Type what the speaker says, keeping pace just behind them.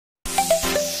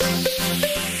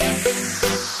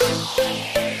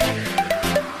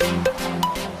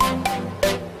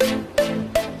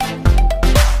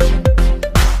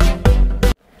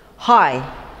Hi,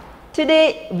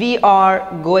 today we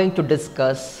are going to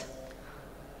discuss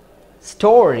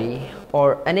story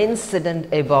or an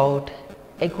incident about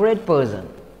a great person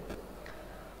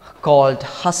called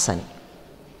Hassan.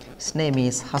 His name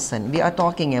is Hassan. We are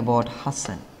talking about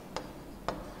Hassan.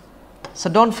 So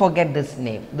don't forget this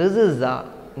name. This is the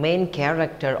main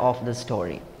character of the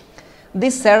story. The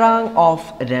Serang of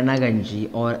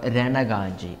Ranaganji or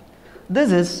Ranaganji.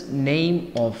 This is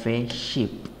name of a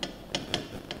ship.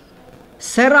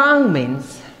 Serang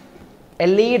means a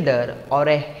leader or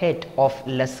a head of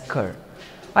Laskar.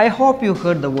 I hope you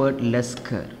heard the word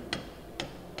Laskar.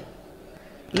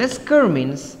 Laskar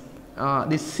means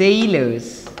the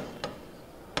sailors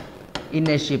in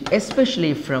a ship,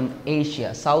 especially from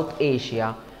Asia, South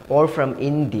Asia or from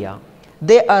India.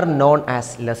 They are known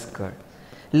as Laskar.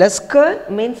 Laskar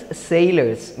means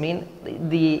sailors, mean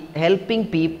the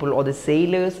helping people or the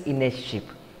sailors in a ship.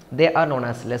 They are known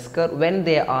as Laskar when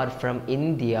they are from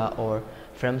India or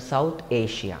from South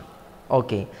Asia.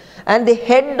 Okay, and the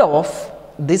head of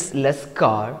this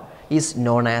Laskar is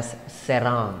known as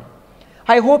Serang.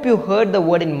 I hope you heard the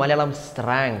word in Malayalam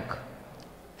Serang.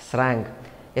 Serang,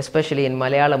 especially in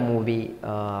Malayalam movie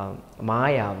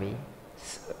Mayavi.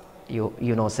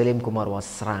 You know Salim Kumar was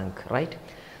Serang, right?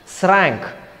 Serang,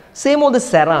 same with the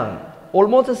Serang.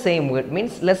 Almost the same word,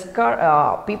 means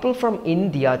Laskar, people from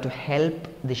India to help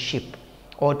the ship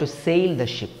or to sail the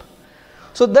ship.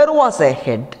 So there was a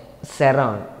head,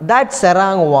 Serang. That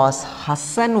Serang was,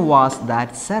 Hassan was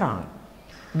that Serang.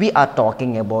 We are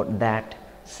talking about that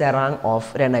Serang of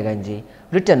Ranaganji,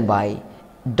 written by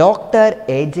Dr.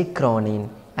 A.J. Cronin.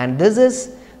 And this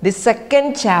is the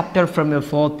second chapter from your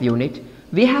fourth unit.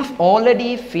 We have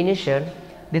already finished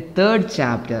the third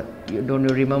chapter. Don't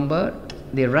you remember?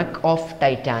 The wreck of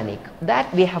Titanic,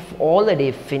 that we have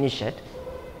already finished it.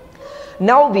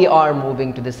 Now we are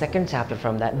moving to the second chapter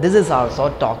from that. This is also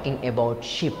talking about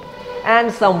ship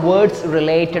and some words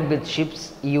related with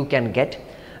ships you can get.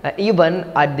 Even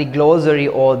at the glossary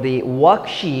or the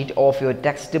worksheet of your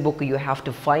textbook, you have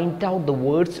to find out the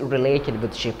words related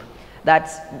with ship.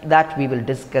 That we will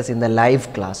discuss in the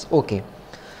live class. Okay.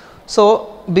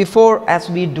 So before, as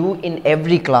we do in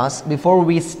every class, before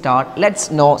we start, let's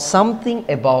know something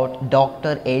about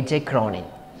Dr. A.J. Cronin.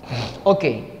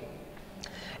 Okay,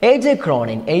 A.J.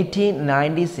 Cronin,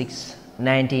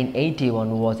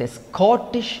 1896-1981, was a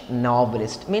Scottish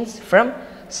novelist, means from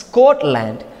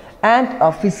Scotland, and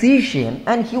a physician,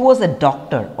 and he was a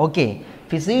doctor. Okay,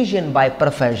 physician by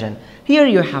profession. Here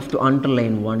you have to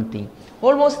underline one thing.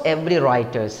 Almost every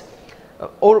writers,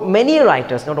 or many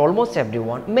writers, not almost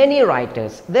everyone, many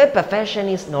writers, their profession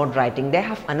is not writing, they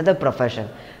have another profession.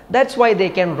 That's why they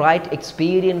can write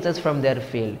experiences from their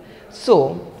field.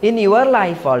 So in your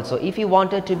life also, if you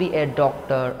wanted to be a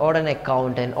doctor or an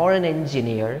accountant or an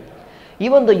engineer,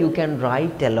 even though you can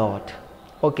write a lot,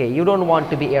 okay, you don't want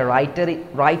to be a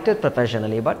writer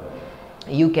professionally, but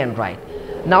you can write.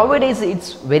 Nowadays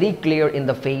it's very clear in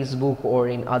the Facebook or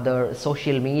in other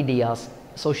social media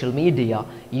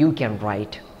you can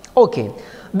write. Okay,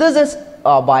 this is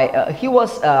he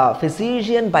was a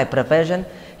physician by profession.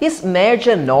 His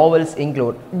major novels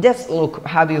include, just look,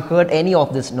 have you heard any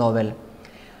of this novel?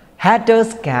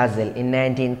 Hatter's Castle in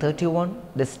 1931,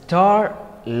 The Star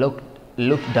Looked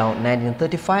Down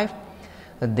 1935,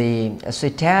 The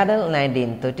Citadel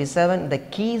 1937, The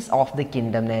Keys of the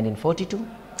Kingdom 1942,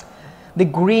 The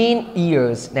Green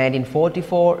Years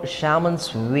 1944,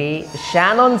 Shannon's Way,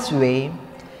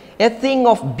 A Thing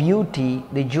of Beauty,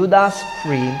 The Judas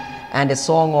Stream, and A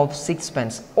Song of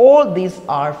Sixpence. All these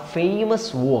are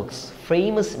famous works,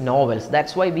 famous novels.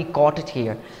 That's why we caught it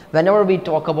here. Whenever we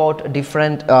talk about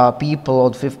different people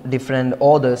or different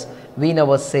authors, we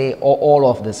never say all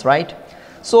of this, right?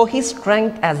 So his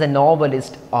strength as a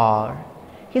novelist are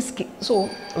his. So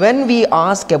when we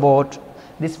ask about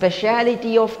the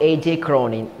speciality of A.J.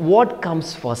 Cronin, what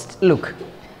comes first? Look,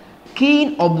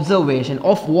 keen observation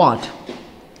of what?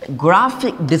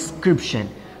 Graphic description.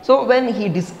 So when he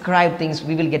describes things,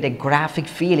 we will get a graphic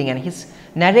feeling, and his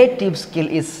narrative skill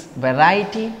is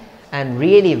variety and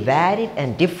really varied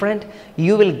and different.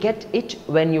 You will get it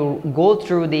when you go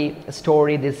through the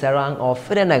story, the Serang of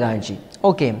Ranaganji.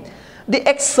 Okay, the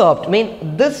excerpt,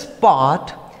 this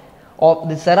part of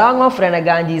the Serang of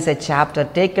Ranaganji is a chapter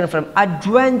taken from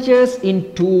Adventures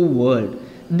in Two Worlds.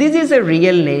 This is a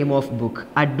real name of book,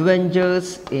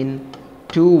 Adventures in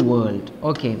Two Worlds.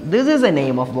 Okay, this is a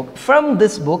name of book. From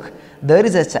this book, there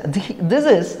is a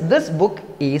this book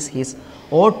is his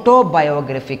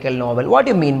autobiographical novel. What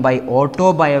do you mean by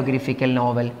autobiographical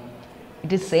novel? At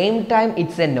the same time,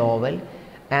 it's a novel,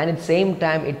 and at the same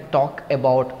time it talk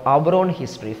about our own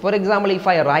history. For example, if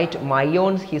I write my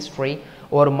own history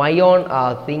or my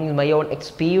own things, my own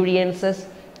experiences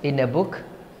in a book,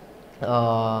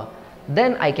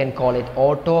 then I can call it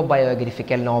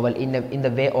autobiographical novel in the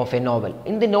way of a novel.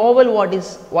 In the novel,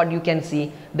 what you can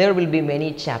see, there will be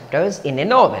many chapters in a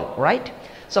novel, right?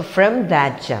 So from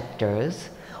that chapters,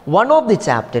 one of the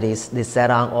chapter is the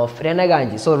Serang of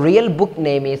Ranaganji. So real book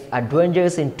name is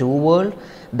Adventures in Two Worlds.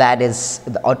 That is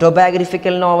the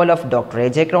autobiographical novel of Dr.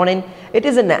 A.J. Cronin. It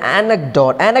is an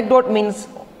anecdote. Anecdote means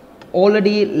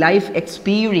already life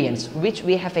experience which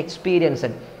we have experienced,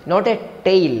 not a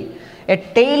tale. A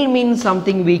tale means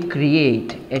something we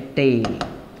create. A tale,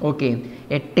 okay.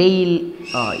 A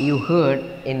tale, you heard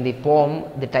in the poem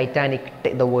the Titanic,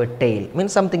 the word tale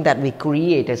means something that we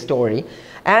create a story.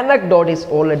 Anecdote is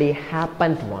already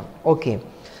happened one, okay.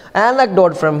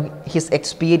 Anecdote from his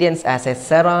experience as a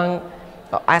Serang,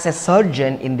 as a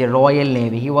surgeon in the Royal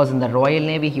Navy. He was in the Royal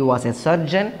Navy, he was a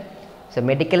surgeon, so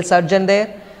medical surgeon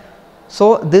there.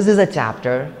 So this is a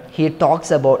chapter, he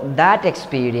talks about that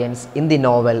experience in the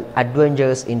novel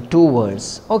Adventures in Two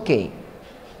Worlds. Okay,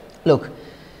 look,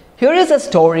 here is a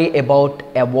story about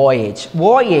a voyage.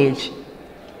 Voyage,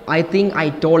 I think I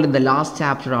told in the last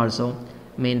chapter also,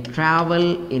 mean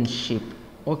travel in ship,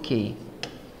 okay,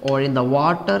 or in the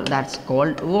water, that's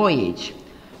called voyage.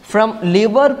 From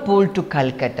Liverpool to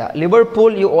Calcutta.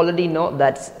 Liverpool, you already know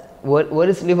that's where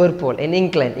is Liverpool? In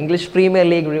England, English Premier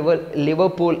League.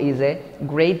 Liverpool is a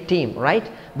great team, right?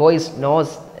 Boys know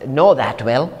that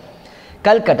well.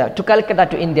 Calcutta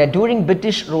to India during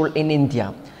British rule in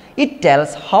India. It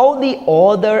tells how the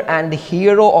author and the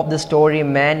hero of the story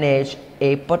manage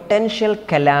a potential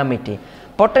calamity.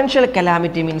 Potential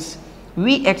calamity means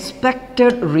we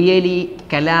expected really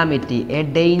calamity, a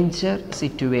danger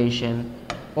situation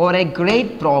or a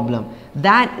great problem,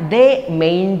 that they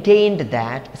maintained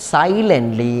that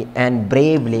silently and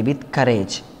bravely with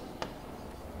courage.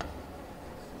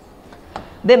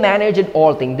 They managed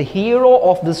all things. The hero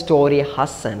of the story,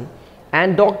 Hassan,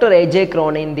 and Dr. A.J.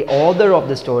 Cronin, the author of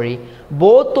the story,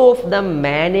 both of them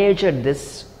managed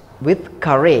this with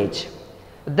courage.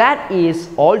 That is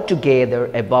altogether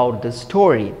about the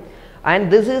story.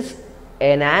 And this is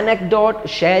an anecdote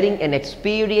sharing an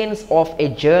experience of a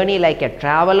journey like a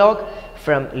travelogue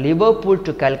from Liverpool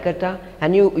to Calcutta.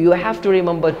 And you have to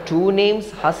remember two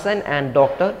names, Hassan and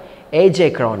Dr.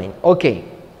 A.J. Cronin. Okay,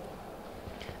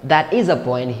 that is a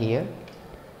point here.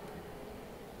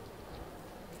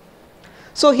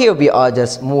 So here we are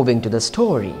just moving to the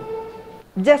story.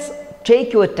 Just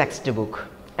take your textbook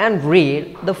and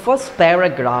read the first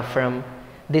paragraph from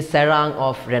the Serang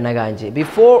of Ranaganji.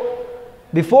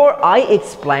 Before I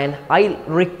explain, I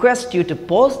request you to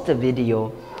pause the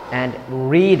video and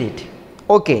read it.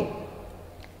 Okay,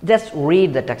 just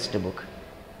read the textbook.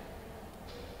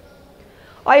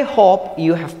 I hope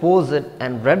you have paused it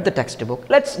and read the textbook.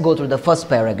 Let's go through the first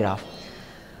paragraph.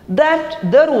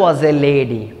 That there was a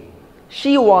lady.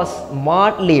 She was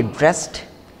smartly dressed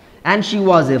and she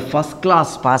was a first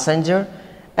class passenger,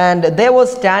 and they were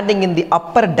standing in the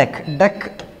upper deck.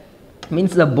 Deck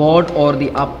means the board or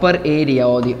the upper area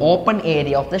or the open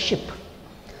area of the ship.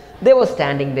 They were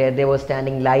standing there, they were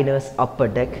standing liners upper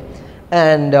deck,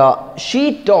 and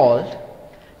she told,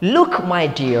 look my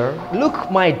dear,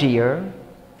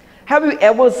 have you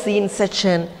ever seen such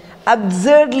an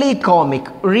absurdly comic,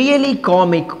 really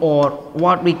comic, or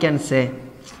what we can say,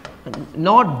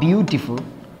 not beautiful,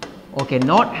 okay,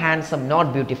 not handsome,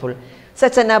 not beautiful,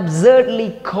 such an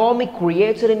absurdly comic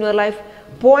creature in your life?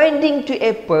 Pointing to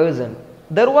a person.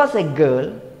 There was a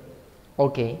girl,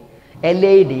 okay, a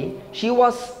lady.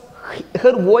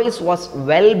 Her voice was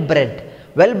well bred.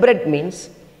 Well bred means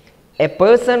a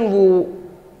person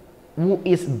who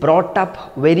is brought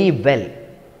up very well. I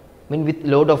mean, with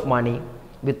lot of money,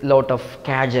 with lot of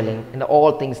cajoling and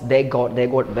all things, they got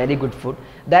very good food.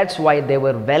 That's why they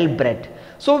were well bred.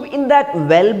 So in that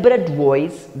well bred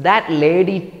voice, that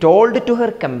lady told to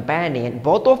her companion,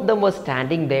 both of them were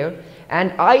standing there,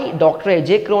 and I, Dr.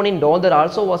 A.J. Cronin, daughter,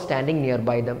 also was standing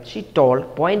nearby them. She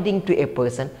told, pointing to a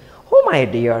person, oh my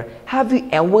dear, have you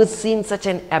ever seen such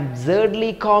an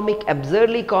absurdly comic?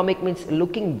 Absurdly comic means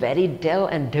looking very dull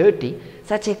and dirty.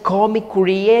 Such a comic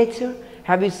creature,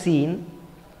 have you seen?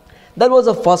 That was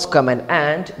the first comment,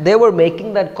 and they were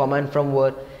making that comment from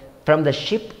where? From the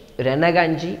ship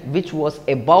Ranaganji, which was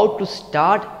about to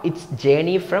start its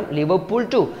journey from Liverpool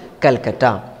to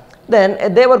Calcutta.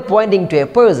 Then they were pointing to a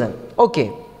person.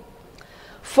 Okay.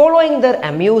 Following their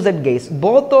amused gaze,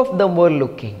 both of them were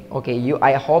looking. Okay,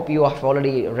 I hope you have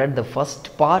already read the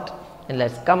first part, and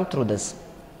let's come through this.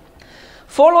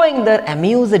 Following their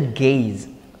amused gaze,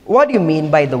 What do you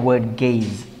mean by the word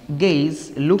gaze?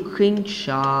 Gaze, looking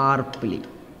sharply.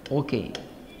 Okay.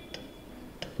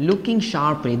 Looking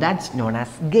sharply, that's known as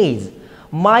gaze.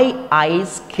 My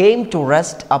eyes came to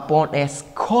rest upon a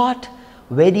squat,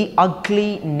 very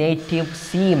ugly native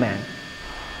seaman.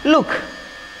 Look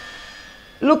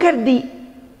at the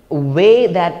way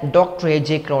that Dr.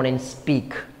 A.J. Cronin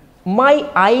speak. My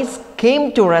eyes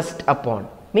came to rest upon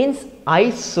means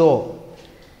I saw.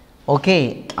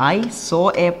 Okay, I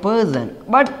saw a person,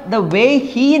 but the way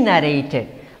he narrated,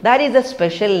 that is a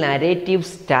special narrative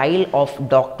style of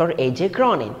Dr. A.J.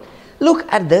 Cronin. Look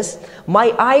at this.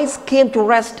 My eyes came to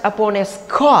rest upon a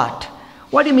squat.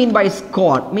 What do you mean by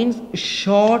squat? Means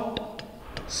short,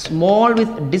 small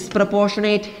with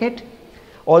disproportionate head,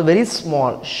 or very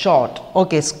small, short.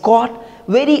 Okay, squat,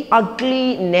 very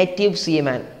ugly native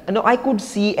seaman. No, I could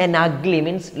see an ugly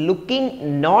means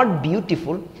looking not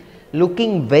beautiful,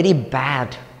 looking very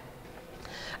bad.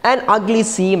 An ugly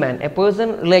seaman, a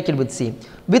person related with sea,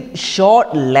 with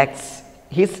short legs,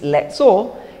 his legs.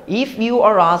 So, if you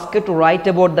are asked to write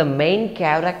about the main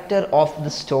character of the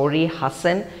story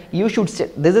Hassan, you should say,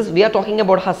 we are talking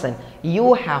about Hassan.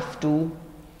 You have to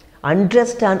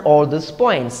understand all these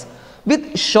points.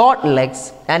 With short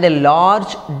legs and a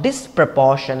large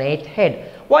disproportionate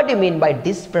head. What do you mean by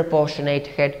disproportionate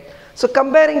head? So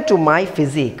comparing to my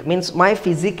physique, means my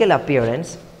physical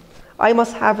appearance, I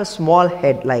must have a small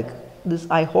head like this.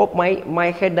 I hope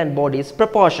my head and body is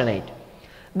proportionate.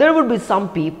 There would be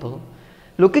some people,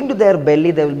 looking to their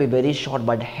belly, they will be very short,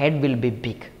 but head will be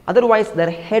big. Otherwise,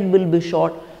 their head will be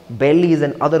short, bellies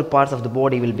and other parts of the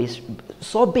body will be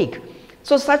so big.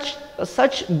 So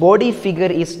such body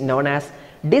figure is known as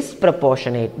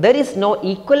disproportionate. There is no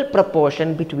equal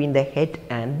proportion between the head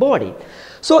and body.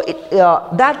 So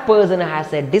that person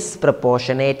has a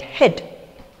disproportionate head.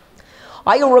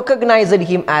 I recognized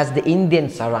him as the Indian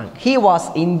Serang. He was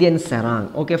Indian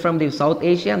Serang, okay, from the South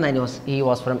Asia, and then he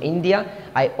was from India.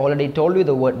 I already told you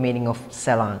the word meaning of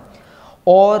Serang.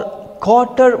 Or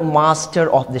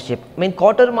quartermaster of the ship. I mean,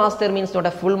 quartermaster means not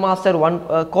a full master, one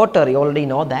quarter, you already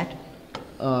know that.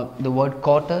 The word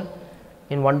quarter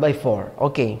in 1/4,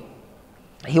 okay.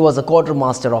 He was a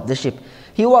quartermaster of the ship.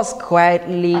 He was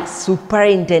quietly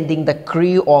superintending the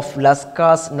crew of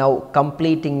Lascars, now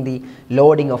completing the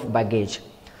loading of baggage.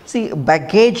 See,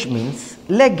 baggage means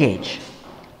luggage.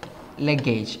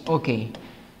 Luggage, okay.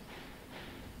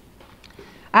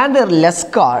 And the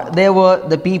Lascar, they were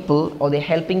the people or the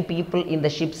helping people in the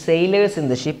ship, sailors in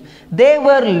the ship. They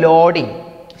were loading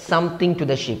something to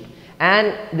the ship.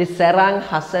 And the Serang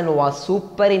Hassan was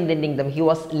superintending them. He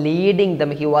was leading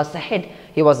them. He was ahead.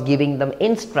 He was giving them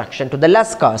instruction to the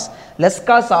Lascars.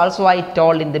 Lascars also I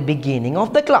told in the beginning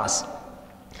of the class.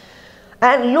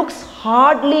 And looks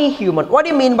hardly human. What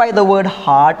do you mean by the word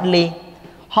hardly?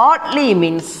 Hardly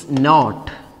means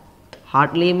not.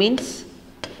 Hardly means,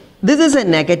 this is a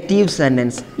negative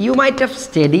sentence. You might have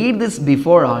studied this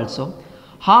before also.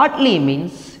 Hardly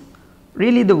means,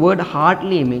 really the word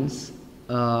hardly means,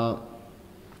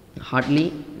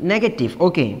 hardly negative,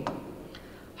 okay.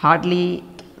 Hardly,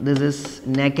 this is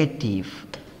negative,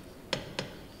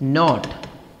 not.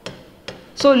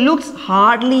 So looks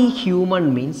hardly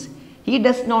human means he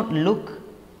does not look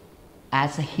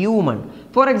as a human.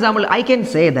 For example, I can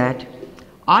say that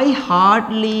I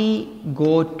hardly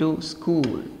go to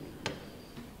school.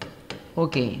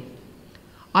 Okay,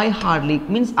 I hardly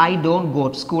means I don't go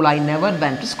to school, I never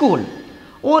went to school.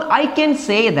 Or I can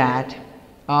say that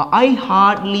I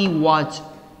hardly watch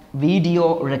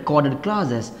video recorded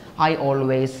classes. I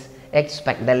always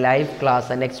expect the live class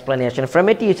and explanation from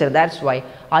a teacher. That's why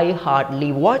I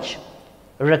hardly watch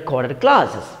recorded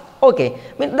classes. Okay,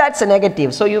 I mean that's a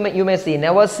negative. So you may see,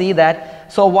 never see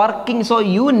that. So working, so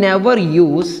you never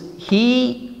use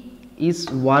he is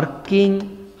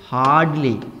working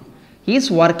hardly. He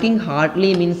is working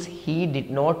hardly means he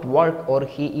did not work or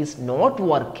he is not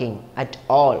working at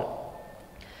all.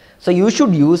 So you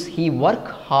should use he work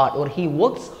hard or he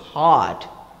works hard.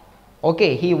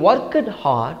 Okay, he worked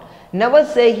hard. Never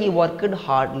say he worked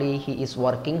hardly, he is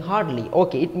working hardly.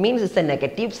 Okay, it means it's a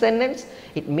negative sentence.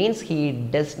 It means he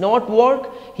does not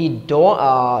work, he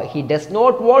does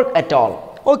not work at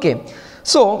all. Okay,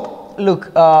 so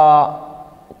look,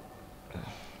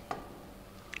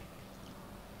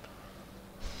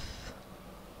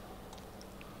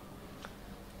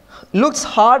 looks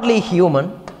hardly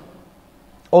human.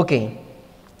 Okay,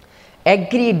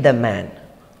 agreed the man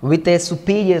with a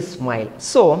superior smile.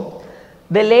 So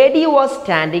the lady was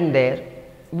standing there.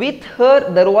 With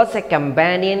her there was a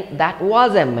companion that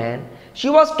was a man. She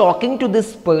was talking to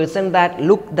this person that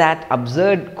looked that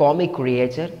absurd comic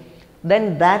creature.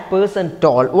 Then that person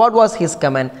told, what was his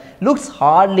comment? Looks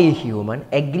hardly human,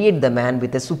 agreed the man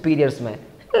with a superior smile.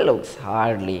 Looks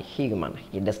hardly human.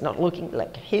 He does not looking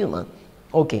like human.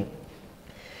 Okay.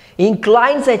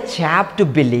 Inclines a chap to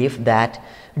believe that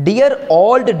dear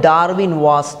old Darwin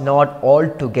was not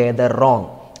altogether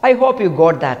wrong. I hope you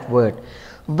got that word.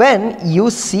 When you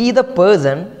see the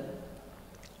person,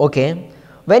 okay,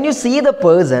 when you see the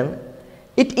person,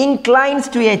 it inclines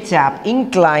to a chap,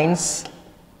 inclines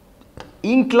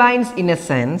in a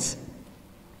sense,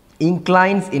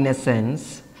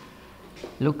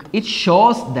 look, it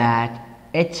shows that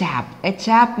a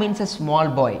chap means a small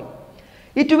boy.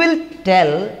 It will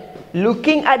tell,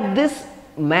 looking at this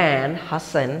man,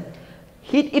 Hassan,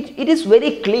 it is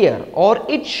very clear, or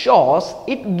it shows,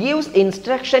 it gives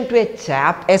instruction to a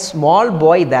chap, a small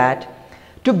boy, that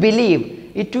to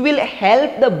believe. It will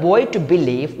help the boy to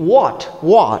believe what?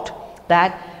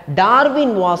 That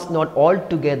Darwin was not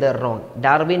altogether wrong.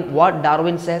 What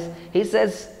Darwin says? He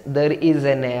says there is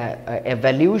an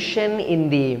evolution in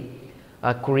the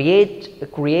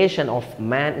creation of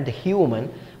man, the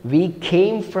human. We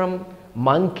came from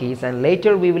monkeys and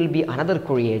later we will be another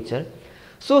creature.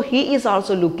 So he is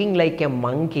also looking like a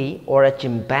monkey or a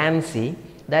chimpanzee.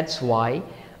 That's why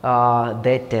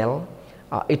they tell,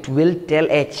 it will tell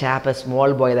a chap, a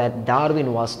small boy, that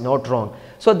Darwin was not wrong.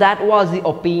 So that was the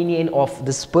opinion of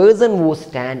this person who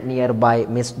stand nearby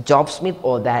Miss Jobsmith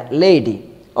or that lady.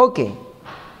 Okay.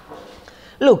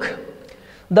 Look,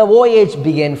 the voyage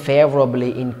began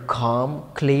favorably in calm,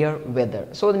 clear weather.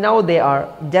 So now they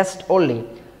are just only,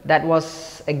 that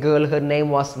was a girl, her name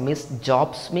was Miss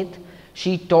Jobsmith.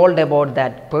 She told about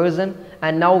that person,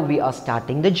 and now we are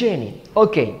starting the journey.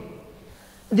 Okay.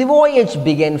 The voyage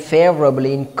began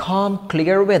favorably in calm,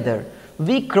 clear weather.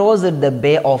 We crossed the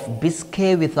Bay of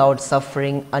Biscay without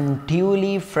suffering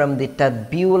unduly from the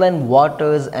turbulent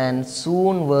waters and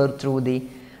soon were through the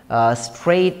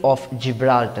Strait of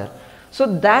Gibraltar. So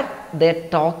that they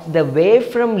talked the way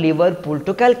from Liverpool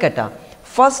to Calcutta.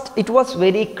 First, it was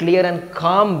very clear and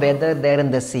calm weather there in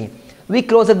the sea. We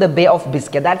crossed the Bay of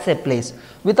Biscay, that's a place,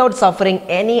 without suffering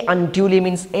any unduly,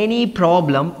 means any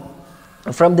problem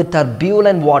from the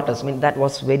turbulent waters. I mean, that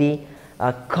was very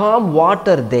calm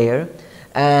water there,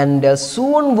 and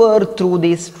soon were through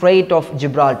the Strait of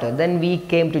Gibraltar. Then we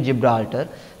came to Gibraltar.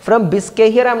 From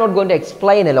Biscay, here I am not going to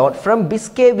explain a lot. From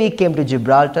Biscay we came to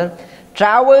Gibraltar.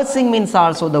 Traversing means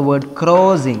also the word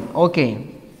crossing. Okay.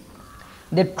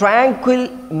 The tranquil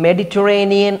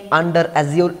Mediterranean under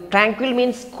azure. Tranquil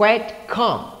means quite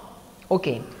calm.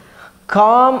 Okay.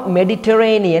 Calm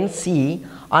Mediterranean sea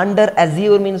under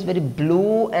azure means very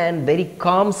blue and very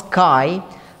calm sky.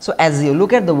 So azure,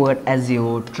 look at the word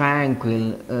azure,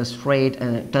 tranquil, straight,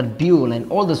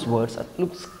 turbulent, all those words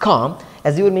looks calm.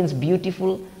 Azure means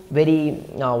beautiful, very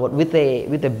with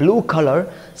a blue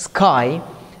color sky.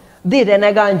 The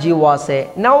Ranaganji was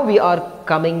a, now we are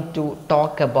coming to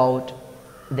talk about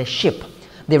the ship.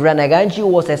 The Ranaganji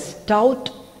was a stout,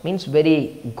 means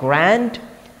very grand,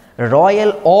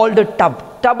 royal old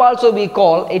tub. Tub also we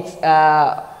call it's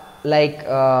like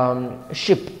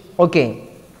ship. Okay.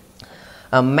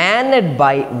 Manned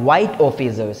by white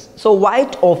officers. So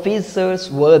white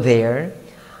officers were there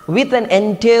with an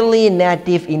entirely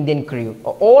native Indian crew.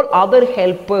 All other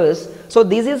helpers. So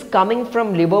this is coming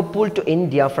from Liverpool to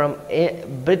India, from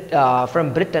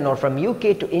Britain or from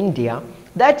UK to India.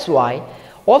 That's why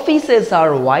officers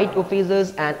are white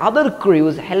officers and other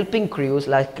crews, helping crews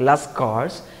like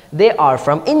Lascars, they are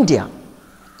from India.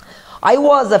 I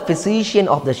was a physician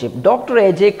of the ship. Dr.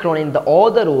 A.J. Cronin, the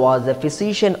author, was a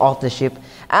physician of the ship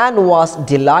and was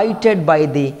delighted by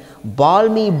the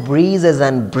balmy breezes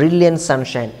and brilliant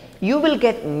sunshine. You will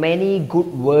get many good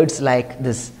words like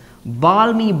this.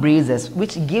 Balmy breezes,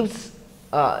 which gives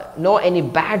no any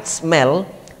bad smell.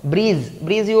 Breeze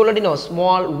you already know,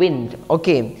 small wind.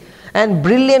 Okay. And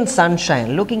brilliant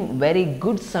sunshine, looking very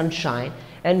good sunshine,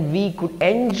 and we could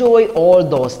enjoy all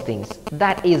those things.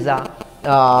 That is a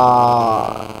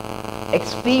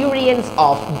experience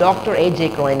of Dr. A.J.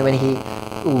 Cronin when he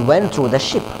went through the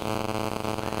ship.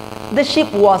 The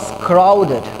ship was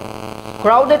crowded.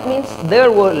 Crowded means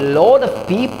there were a lot of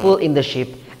people in the ship,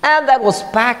 and that was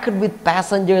packed with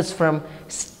passengers from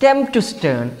stem to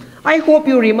stern. I hope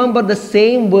you remember the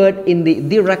same word in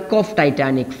the wreck of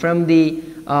Titanic, from the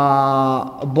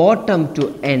bottom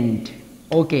to end.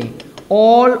 Okay,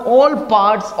 all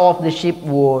parts of the ship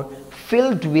were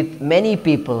filled with many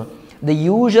people, the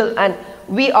usual, and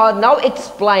we are now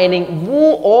explaining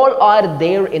who all are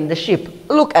there in the ship.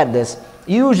 Look at this: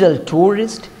 usual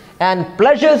tourists, And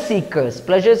pleasure seekers,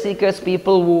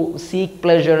 people who seek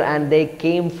pleasure and they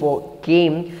came for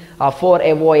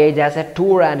a voyage as a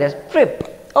tour and a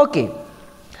trip. Okay.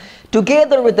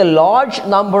 Together with a large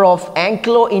number of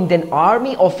Anglo-Indian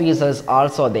army officers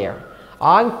also there.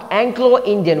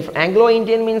 Anglo-Indian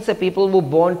means the people who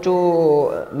born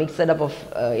to mix it up of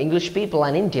English people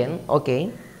and Indian. Okay.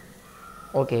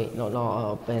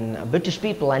 And British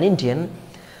people and Indian.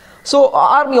 So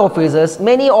army officers,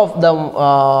 many of them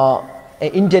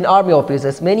Indian army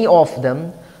officers, many of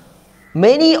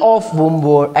whom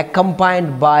were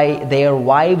accompanied by their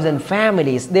wives and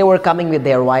families. They were coming with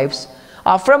their wives.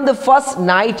 From the first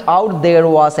night out, there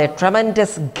was a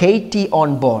tremendous gaiety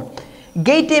on board.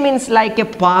 Gaiety means like a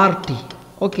party.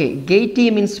 Okay, gaiety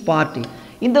means party.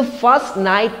 In the first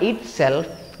night itself,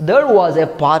 there was a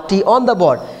party on the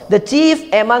board. The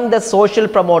chief among the social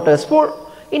promoters, for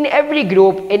in every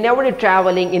group, in every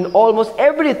traveling, in almost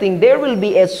everything, there will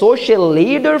be a social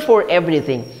leader for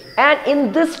everything. And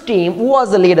in this team, who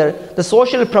was the leader? The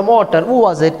social promoter, who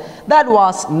was it? That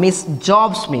was Miss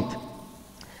Job Smith.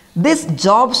 This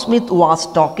Job Smith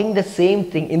was talking the same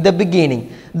thing in the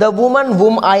beginning. The woman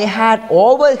whom I had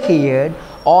overheard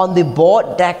on the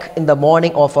board deck in the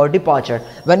morning of our departure.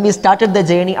 When we started the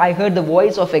journey, I heard the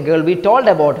voice of a girl. We told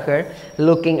about her,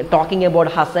 talking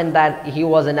about Hassan, that he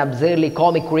was an absurdly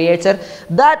comic creature.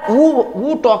 That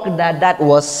who talked that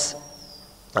was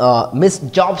Miss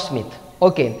Job Smith.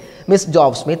 Okay, Miss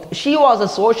Job Smith. She was a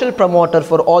social promoter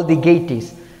for all the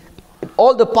gaieties,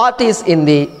 all the parties in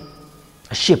the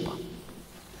ship.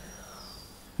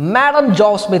 Madam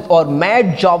Job Smith or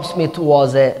Mad Job Smith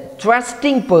was a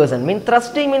trusting person.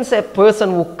 Trusting means a person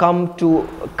who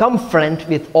come front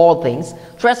with all things.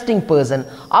 Trusting person,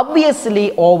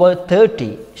 obviously over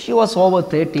 30. She was over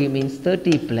 30, means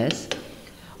 30 plus.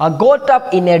 Got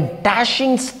up in a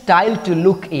dashing style to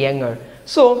look younger.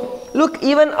 So look,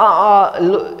 even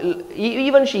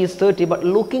she is 30, but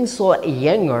looking so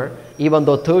younger. Even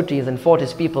though 30s and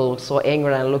 40s people look so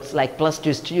younger and looks like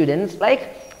 +2 students,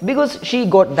 because she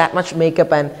got that much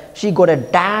makeup and she got a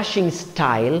dashing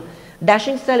style.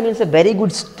 Dashing style means a very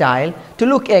good style to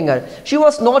look younger. She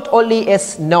was not only a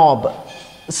snob.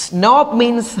 Snob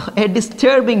means a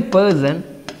disturbing person.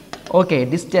 Okay,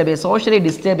 a socially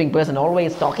disturbing person,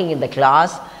 always talking in the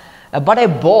class, but a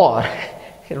bore.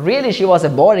 Really, she was a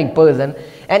boring person.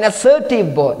 An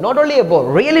assertive bore. Not only a bore,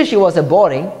 really she was a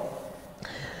boring.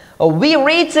 We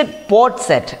reached Port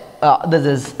Set. This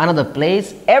is another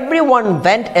place. Everyone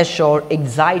went ashore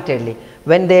excitedly.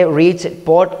 When they reached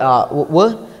Port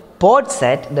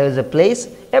Set, there is a place.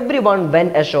 Everyone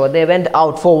went ashore. They went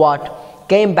out for what?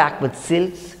 Came back with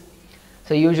silks.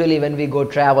 So usually when we go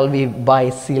travel, we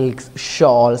buy silks,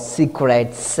 shawls,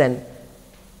 cigarettes. And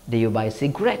do you buy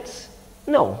cigarettes?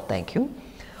 No, thank you.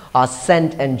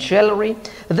 Scent and jewelry.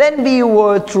 Then we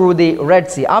were through the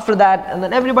Red Sea. After that, and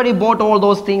then everybody bought all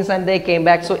those things and they came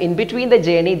back. So in between the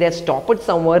journey, they stopped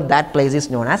somewhere. That place is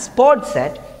known as Port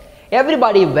Set.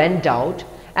 Everybody went out,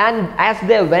 and as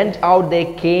they went out,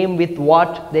 they came with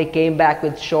what? They came back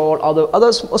with shawl,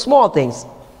 other small things.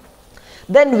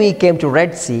 Then we came to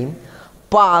Red Sea,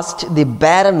 past the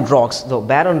barren rocks, the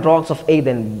barren rocks of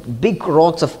Aden, big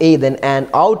rocks of Aden, and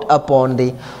out upon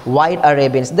the wide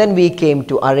Arabian. Then we came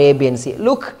to Arabian Sea.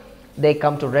 Look, they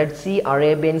come to Red Sea,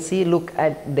 Arabian Sea. Look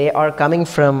at, they are coming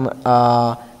from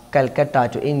Calcutta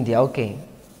to India. Okay.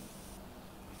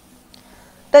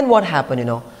 Then what happened,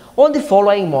 on the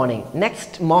following morning,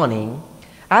 next morning,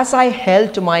 as I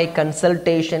held my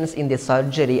consultations in the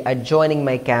surgery adjoining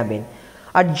my cabin.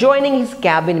 Adjoining his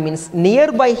cabin means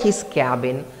nearby his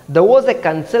cabin, there was a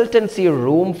consultancy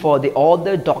room for the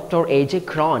author Dr. A.J.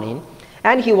 Cronin,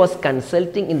 and he was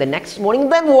consulting in the next morning.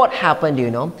 Then what happened,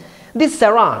 The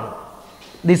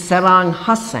Serang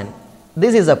Hassan,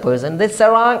 this is a person, the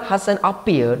Serang Hassan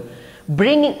appeared,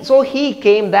 so he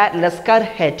came, that Laskar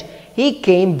head, he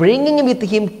came bringing with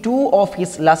him 2 of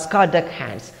his Laskar deck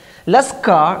hands.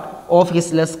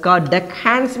 Laskar deck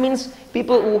hands means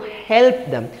people who help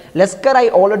them. Laskar, I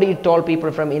already told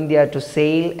people from India to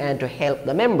sail and to help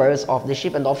the members of the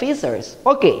ship and the officers.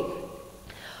 Okay.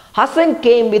 Hassan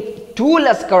came with 2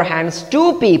 Laskar hands,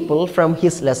 2 people from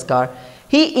his Laskar.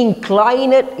 He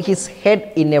inclined his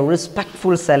head in a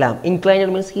respectful salam.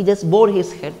 Inclined means he just bowed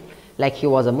his head like he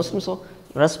was a Muslim, so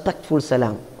respectful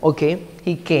salam. Okay.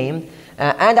 He came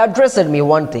and addressed me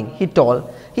one thing. He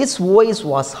told, his voice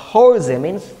was hoarse,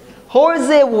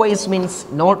 voice means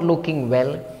not looking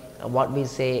well. What we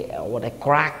say, what a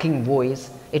cracking voice.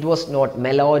 It was not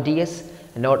melodious,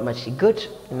 not much good,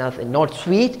 nothing, not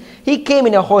sweet. He came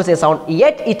in a hoarse sound,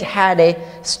 yet it had a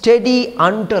steady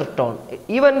undertone.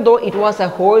 Even though it was a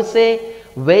hoarse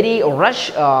very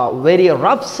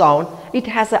rough sound. It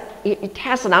has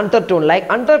an undertone. Like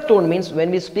undertone means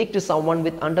when we speak to someone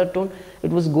with undertone,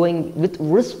 it was going with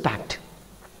respect.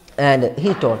 And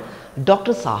he told,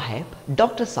 Dr. Sahib,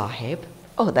 Dr. Sahib.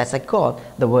 Oh, that's a call.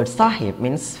 The word Sahib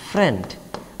means friend.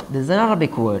 This is an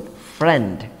Arabic word,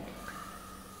 friend.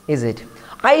 Is it?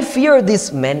 I fear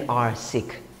these men are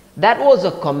sick. That was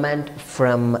a comment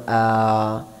from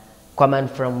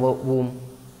whom?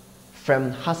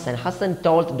 From Hassan. Hassan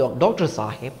told Dr.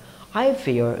 Sahib, I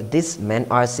fear these men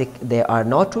are sick. They are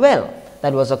not well.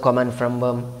 That was a comment from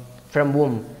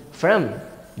whom? From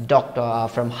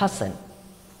Hassan.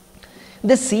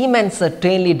 The seamen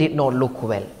certainly did not look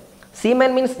well.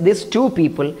 Seamen means these two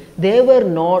people, they were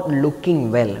not looking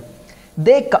well.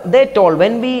 They told,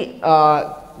 when we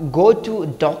go to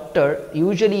doctor,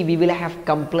 usually we will have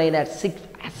complaint at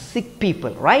sick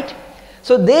people, right?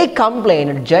 So they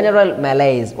complained general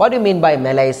malaise. What do you mean by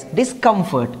malaise?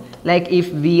 Discomfort. Like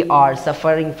if we are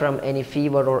suffering from any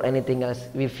fever or anything else,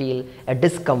 we feel a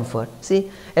discomfort.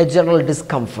 See, a general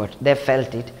discomfort. They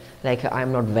felt it. Like,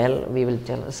 I'm not well, we will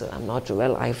tell us, I'm not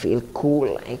well, I feel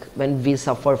cool, like when we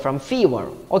suffer from fever,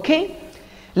 okay?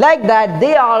 Like that,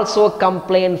 they also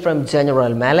complain from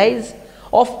general malaise,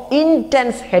 of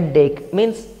intense headache,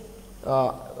 means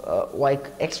like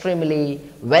extremely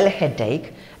well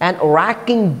headache, and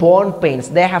racking bone pains.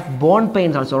 They have bone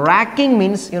pains also. Racking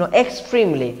means,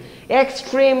 extremely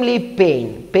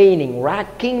paining.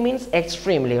 Racking means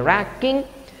extremely, racking.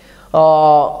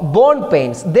 Bone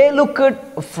pains. They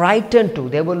looked frightened too.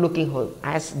 They were looking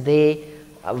as they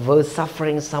were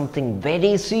suffering something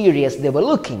very serious. They were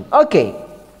looking. Okay.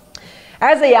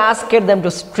 As I asked them to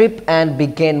strip and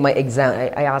begin my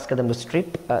exam, I asked them to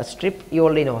strip. You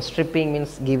already know, stripping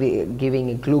means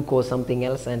giving a glucose, something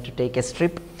else, and to take a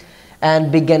strip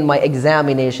and begin my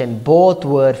examination. Both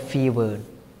were fevered.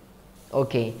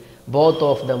 Okay. Both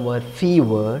of them were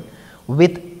fevered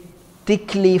with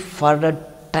thickly furrowed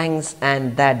tongues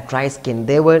and that dry skin.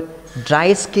 They were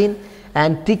dry skin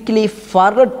and thickly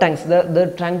furrowed tongues.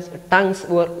 The tongues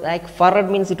were like furrowed,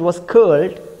 means it was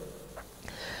curled,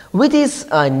 which is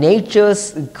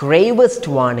nature's gravest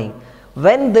warning.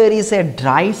 When there is a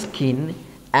dry skin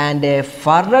and a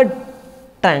furrowed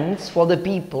tongues for the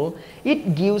people,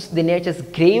 it gives the nature's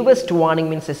gravest warning,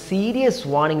 means a serious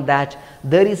warning that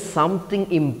there is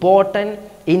something important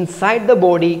inside the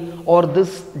body, or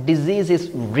this disease is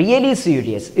really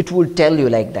serious. It will tell you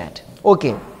like that.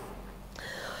 Okay.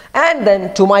 And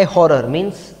then to my horror,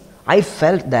 means I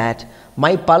felt that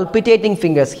my palpitating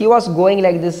fingers, he was going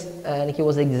like this and he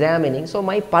was examining. So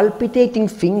my palpitating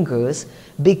fingers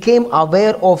became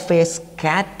aware of a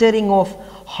scattering of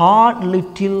hard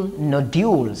little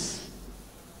nodules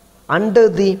under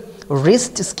the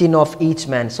wrist skin of each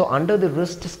man. So under the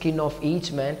wrist skin of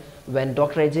each man, when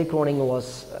Dr. A.J. Cronin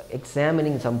was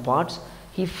examining some parts,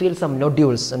 he feels some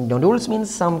nodules. And nodules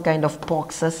means some kind of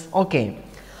poxes. Okay.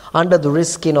 Under the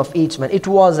wrist skin of each man. It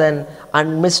was an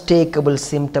unmistakable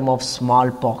symptom of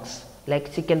smallpox.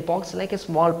 Like chicken pox, like a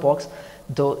smallpox,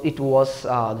 though it was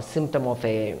the symptom of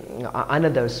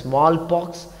another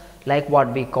smallpox, like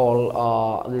what we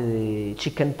call the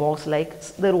chicken pox. Like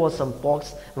there was some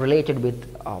pox related with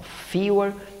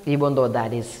fever, even though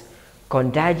that is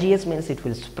contagious, means it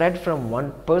will spread from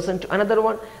one person to another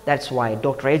one. That's why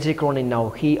Dr. A.J. Cronin now,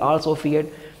 he also feared.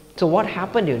 So what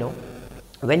happened,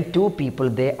 when two people,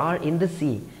 they are in the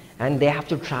sea and they have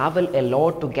to travel a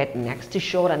lot to get next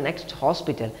shore and next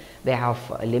hospital. They have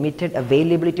limited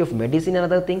availability of medicine and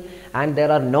other thing, and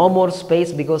there are no more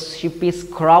space because ship is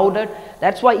crowded.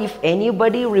 That's why if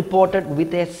anybody reported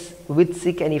with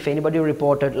sick, and if anybody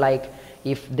reported like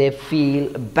if they feel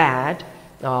bad,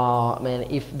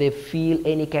 if they feel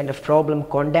any kind of problem,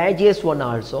 contagious one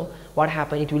also, what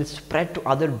happened, it will spread to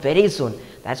other very soon.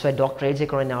 That's why Dr. A.J.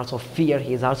 Cronin also feared,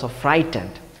 he is also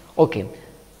frightened. Okay,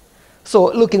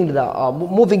 so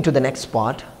moving to the next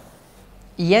part.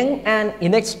 Young and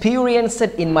inexperienced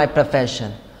in my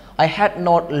profession, I had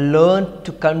not learned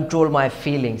to control my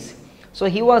feelings. So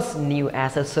he was new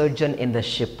as a surgeon in the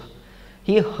ship.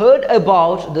 He heard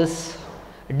about this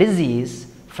disease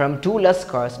from two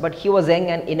Lascars, but he was young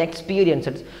and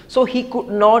inexperienced, so he could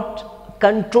not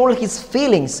control his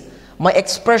feelings. My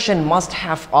expression must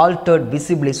have altered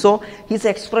visibly. So his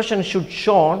expression should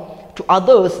show to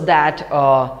others that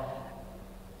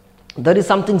there is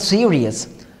something serious.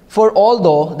 For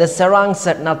although the Serang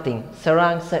said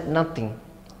nothing,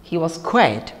 he was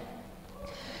quiet.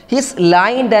 He's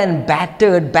lined and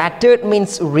battered. Battered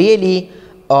means really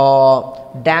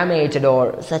damaged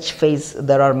or such face.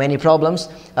 There are many problems.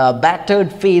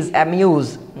 Battered face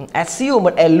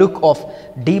assumed a look of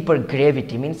deeper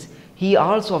gravity, means he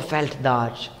also felt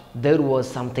that there was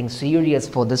something serious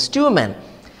for these two men.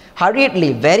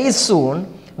 Hurriedly, very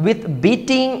soon, with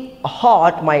beating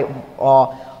heart, my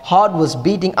heart was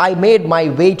beating, I made my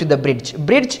way to the bridge.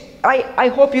 Bridge, I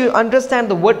hope you understand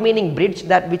the word meaning bridge,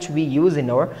 that which we use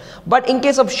in our, but in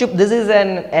case of ship, this is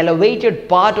an elevated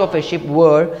part of a ship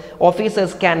where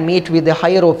officers can meet with the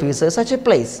higher officers, such a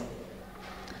place.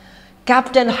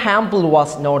 Captain Hample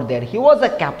was not there. He was the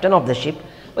captain of the ship,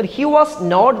 but he was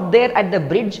not there at the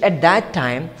bridge at that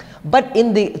time. But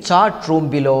in the chart room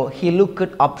below, he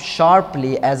looked up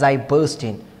sharply as I burst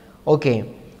in. Okay,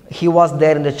 he was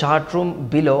there in the chart room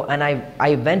below, and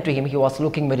I went to him. He was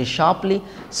looking very sharply.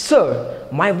 Sir,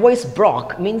 my voice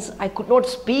broke, means I could not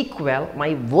speak well.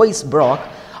 My voice broke.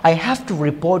 I have to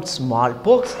report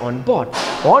smallpox on board.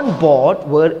 On board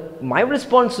were my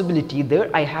responsibility. There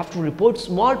I have to report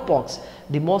smallpox,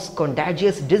 the most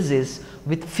contagious disease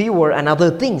with fever and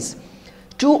other things.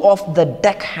 Two of the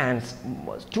deck hands,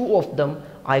 two of them,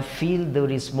 I feel there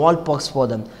is smallpox for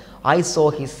them. I saw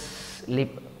his lip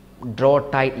draw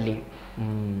tightly,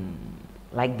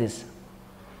 like this,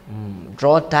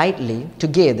 draw tightly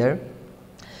together.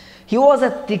 He was a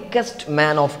thickest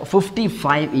man of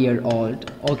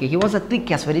 55-year-old. Okay, he was the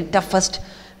thickest, very toughest,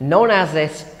 known as a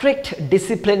strict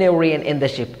disciplinarian in the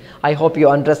ship. I hope you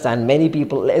understand. Many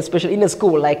people, especially in a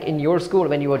school, like in your school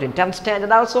when you were in 10th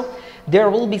standard also,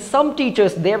 there will be some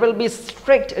teachers, there will be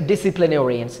strict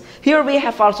disciplinarians. Here we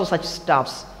have also such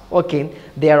staffs. Okay,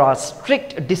 there are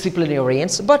strict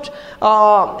disciplinarians, but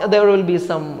there will be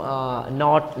some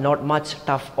not much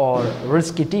tough or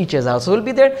risky teachers also will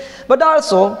be there. But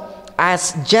also,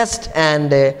 as just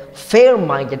and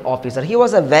fair-minded officer, he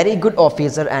was a very good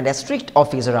officer and a strict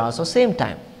officer also same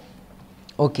time.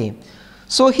 Okay,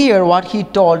 so here what he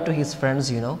told to his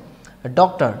friends, you know, a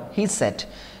doctor, he said,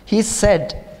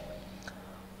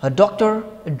 a doctor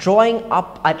drawing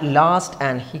up at last,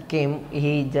 and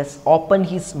he just opened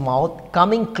his mouth,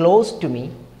 coming close to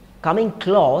me, coming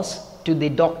close to the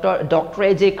Dr.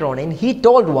 A.J. Cronin. He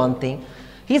told one thing,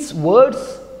 his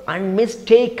words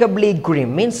unmistakably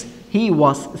grim, means he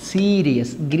was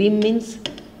serious. Grim means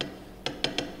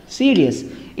serious.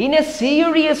 In a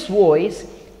serious voice,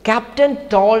 Captain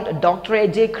told Dr.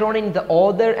 A.J. Cronin, the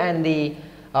author and the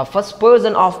first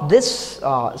person of this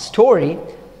story,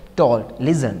 told,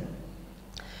 listen,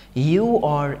 you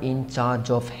are in charge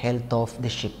of health of the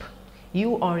ship.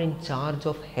 You are in charge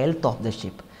of health of the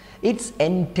ship. It's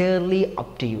entirely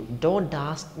up to you. Don't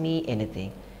ask me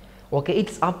anything. Okay,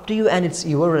 it's up to you and it's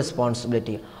your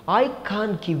responsibility. I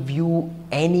can't give you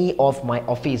any of my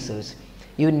officers.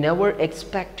 You never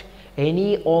expect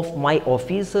any of my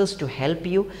officers to help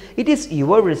you. It is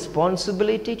your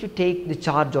responsibility to take the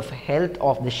charge of health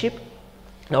of the ship,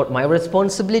 not my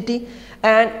responsibility.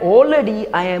 And already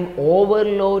I am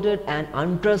overloaded and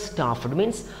understaffed,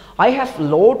 means I have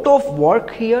lot of work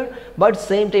here, but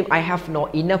same time I have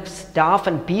not enough staff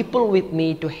and people with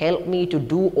me to help me to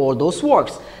do all those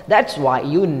works. That's why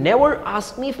you never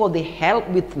ask me for the help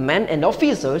with men and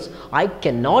officers. I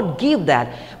cannot give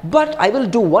that, but I will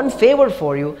do one favor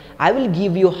for you. I will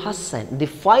give you Hassan, the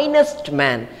finest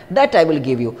man, that I will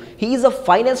give you. He is the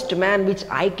finest man which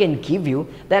I can give you.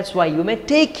 That's why you may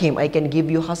take him. I can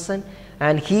give you Hassan,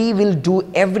 and he will do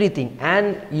everything.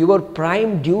 And your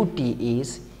prime duty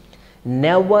is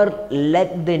never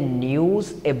let the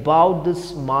news about the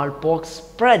smallpox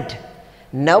spread.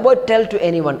 Never tell to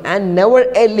anyone, and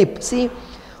never a lip. See,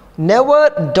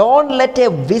 never, don't let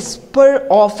a whisper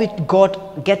of it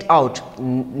get out.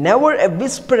 Never a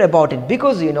whisper about it,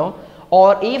 because you know,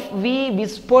 or if we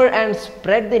whisper and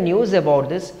spread the news about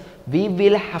this, we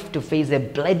will have to face a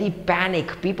bloody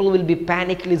panic. People will be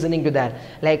panic listening to that.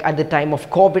 Like at the time of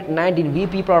COVID-19, we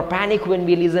people are panic when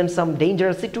we listen some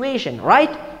dangerous situation,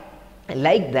 right?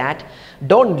 Like that,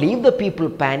 don't leave the people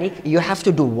panic. You have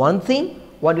to do one thing.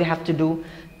 What you have to do?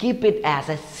 Keep it as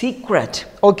a secret.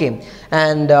 Okay,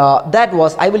 and that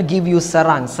was, I will give you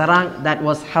Serang. Serang, that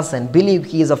was Hassan. Believe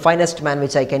he is the finest man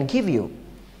which I can give you.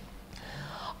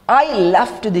 I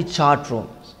left the chart room.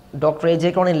 Dr.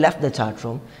 A.J. Cronin left the chart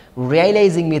room,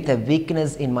 realizing with a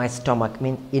weakness in my stomach. I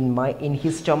mean, in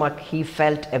his stomach, he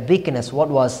felt a weakness. What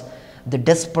was? The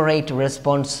desperate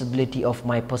responsibility of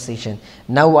my position.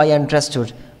 Now I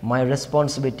understood my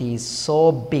responsibility is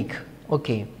so big.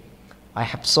 Okay, I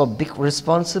have so big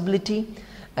responsibility,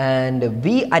 and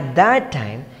we at that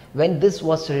time when this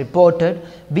was reported,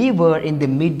 we were in the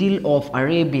middle of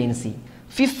Arabian Sea.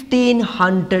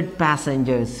 1,500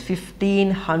 passengers,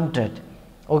 1,500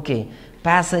 okay,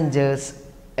 passengers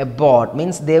aboard,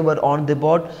 means they were on the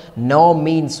board. No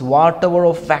means whatever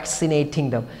of vaccinating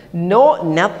them. No,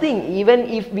 nothing. Even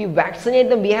if we vaccinate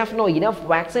them, we have no enough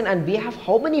vaccine, and we have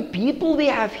how many people we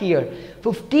have here?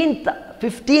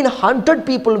 1500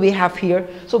 people we have here,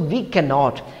 so we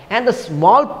cannot. And the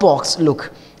smallpox,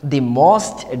 look, the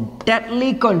most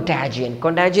deadly contagion.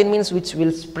 Contagion means which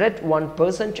will spread one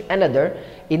person to another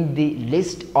in the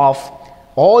list of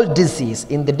all disease,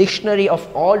 in the dictionary of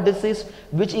all disease,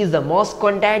 which is the most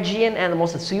contagion and the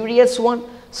most serious one?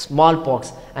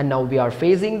 Smallpox. And now we are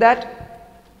facing that,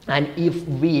 and if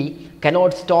we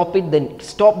cannot stop it, then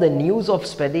stop the news of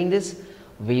spreading this,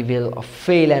 we will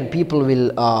fail, and people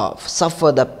will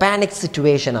suffer the panic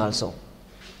situation also.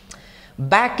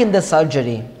 Back in the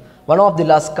surgery, one of the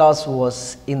Lascars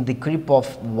was in the grip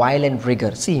of violent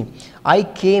rigor. See, I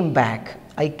came back,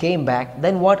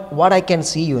 then what I can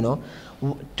see, you know,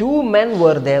 two men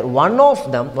were there. One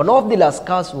of the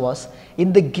Lascars was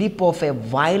in the grip of a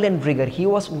violent rigor. He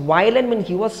was violent when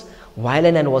he was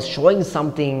violent and was showing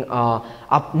something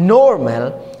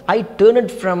abnormal. I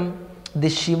turned from the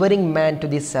shivering man to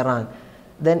the Serang.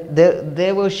 Then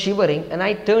they were shivering, and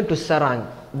I turned to Serang,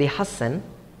 the Hassan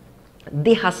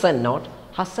not.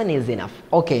 Hassan is enough.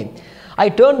 Okay. I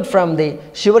turned from the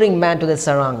shivering man to the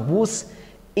Serang, whose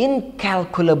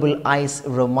incalculable eyes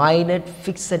remained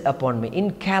fixed upon me.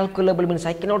 Incalculable means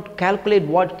I cannot calculate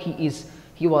what he is.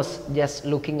 He was just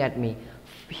looking at me.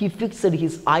 He fixed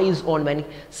his eyes on me.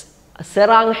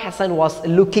 Serang Hassan was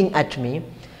looking at me.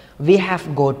 We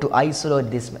have got to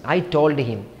isolate this man. I told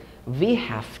him, we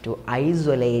have to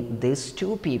isolate these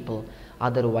two people,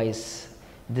 otherwise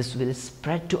this will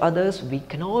spread to others. We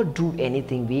cannot do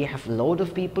anything. We have a lot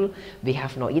of people. We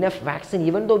have not enough vaccine.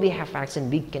 Even though we have vaccine,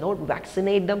 we cannot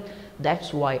vaccinate them.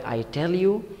 That's why I tell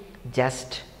you,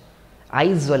 just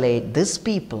isolate these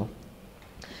people.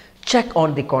 Check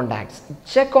on the contacts.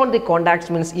 Check on the contacts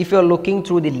means if you are looking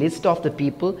through the list of the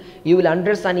people, you will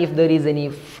understand if there is any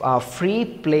free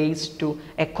place to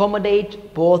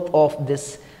accommodate both of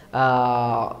this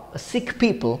sick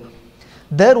people.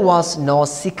 There was no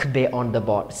sick bay on the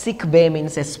board. Sick bay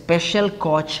means a special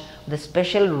coach, the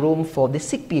special room for the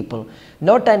sick people.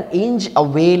 Not an inch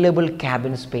available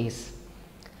cabin space.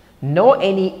 No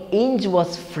any inch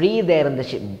was free there in the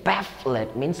ship.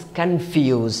 Baffled means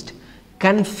confused.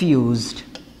 Confused.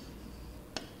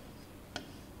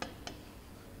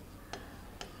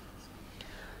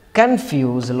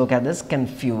 Confused, look at this,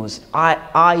 confused.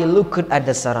 I looked at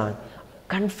the Serang.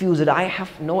 Confused, I have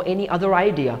no any other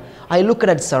idea. I looked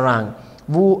at Serang,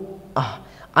 who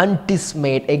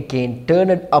undismayed again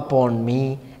turned upon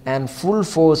me, and full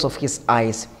force of his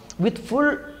eyes. With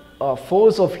full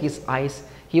force of his eyes,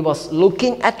 he was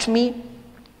looking at me.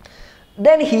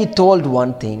 Then he told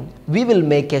one thing, we will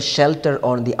make a shelter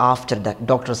on the after deck,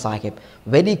 Dr. Sahib.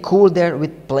 Very cool there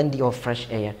with plenty of fresh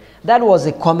air. That was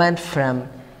a comment from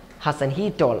Hassan.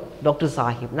 He told Dr.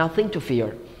 Sahib, nothing to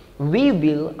fear. We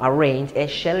will arrange a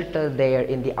shelter there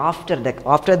in the after deck.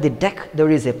 After the deck, there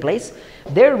is a place.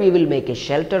 There we will make a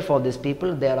shelter for these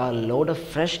people. There are a lot of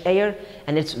fresh air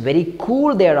and it's very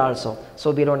cool there also.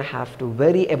 So we don't have to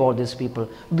worry about these people.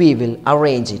 We will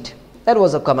arrange it. That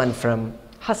was a comment from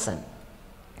Hassan.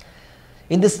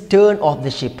 In the stern of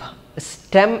the ship,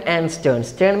 stem and stern.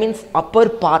 Stern means upper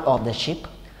part of the ship.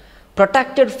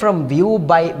 Protected from view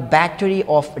by battery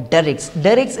of derricks.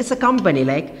 Derricks is a company,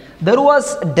 like there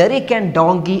was derrick and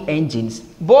donkey engines,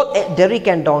 both derrick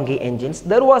and donkey engines.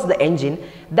 There was the engine,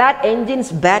 that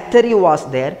engine's battery was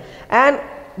there, and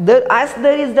as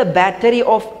there is the battery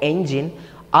of engine,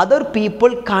 other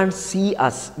people can't see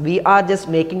us. We are just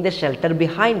making the shelter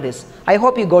behind this. I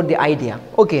hope you got the idea.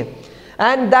 Okay.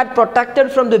 And that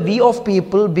protected from the view of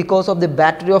people because of the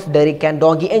battery of derrick and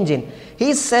donkey engine.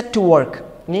 He set to work.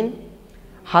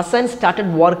 Hassan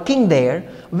started working there.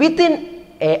 Within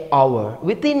an hour,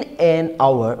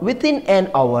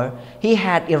 he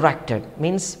had erected,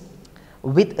 means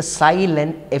with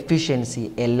silent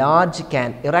efficiency, a large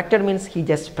can. Erected means he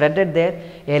just spread it there.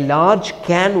 A large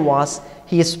canvas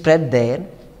he spread there,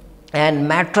 and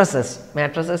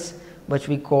mattresses which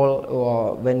we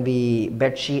call when we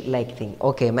bed sheet like thing.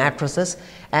 Okay, mattresses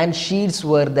and sheets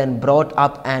were then brought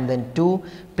up, and then 2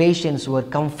 patients were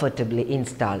comfortably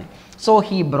installed. So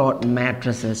he brought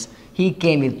mattresses, he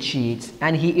came with sheets,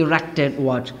 and he erected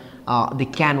what? The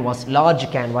canvas, large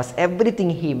canvas, everything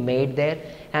he made there,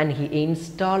 and he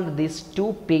installed these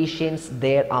 2 patients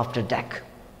there after deck.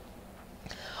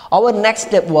 Our next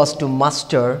step was to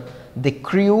muster the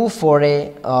crew for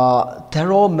a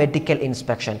thorough medical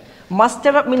inspection. Muster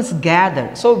up means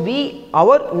gather. So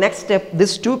our next step,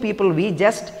 these 2 people, we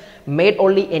just made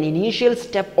only an initial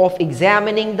step of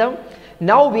examining them.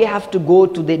 Now we have to go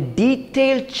to the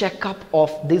detailed checkup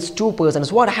of these two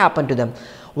persons. What happened to them?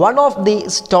 One of the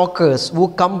stalkers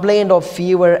who complained of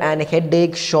fever and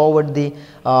headache showed the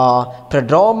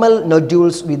prodromal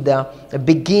nodules with the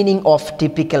beginning of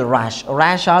typical rash.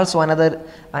 Rash also another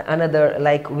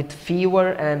like with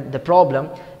fever and the problem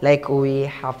like we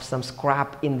have some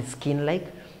scrap in the skin, like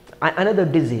another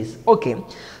disease. Okay,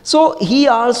 so he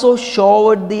also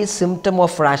showed the symptom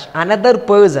of rash. Another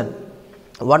person,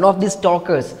 one of the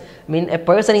stalkers, I mean a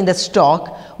person in the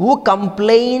stock who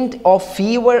complained of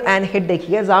fever and headache.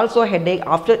 He has also a headache.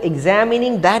 After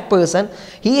examining that person,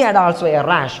 he had also a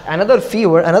rash, another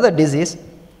fever, another disease.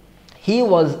 He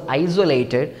was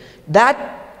isolated.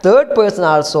 That third person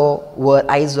also were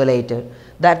isolated.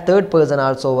 That third person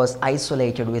also was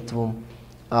isolated with whom?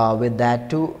 With that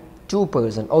two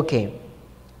person. Okay,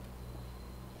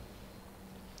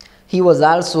 he was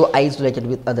also isolated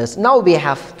with others. Now we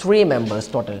have 3 members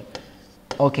total.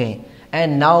 Okay,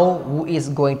 and now who is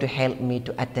going to help me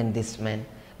to attend this man?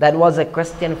 That was a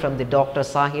question from the Dr.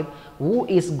 Sahib. Who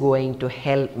is going to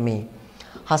help me?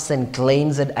 Hassan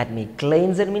glanced at me.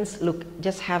 Glanced means look,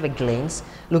 just have a glance,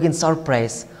 look in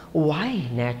surprise. Why?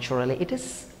 Naturally, it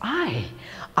is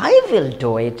I will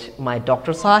do it, my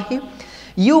Dr. Sahib.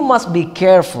 You must be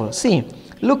careful. See,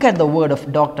 look at the word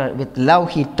of doctor. With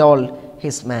love he told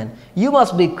his man, you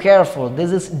must be careful.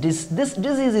 This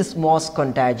disease is most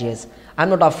contagious. I'm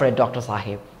not afraid, Dr.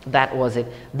 Sahib. That was it.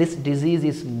 This disease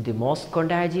is the most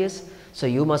contagious. So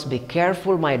you must be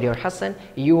careful, my dear Hassan.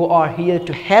 You are here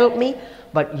to help me,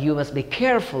 but you must be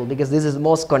careful because this is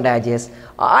most contagious.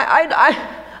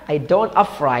 I don't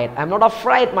afraid. I'm not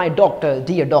afraid, my doctor,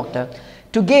 dear doctor.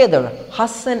 Together,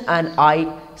 Hassan and I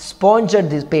sponged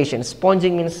these patients.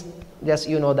 Sponging means just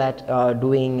you know that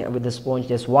doing with the sponge,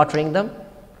 just watering them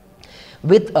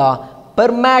with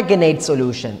permanganate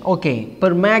solution. Okay,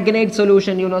 permanganate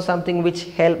solution, you know, something which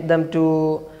help them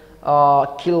to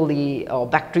kill the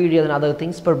bacteria and other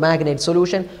things. Permanganate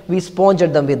solution, we sponged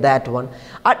them with that one.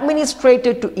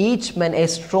 Administrated to each man a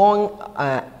strong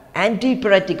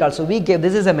antipyretic also. We gave,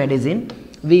 this is a medicine,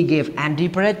 we gave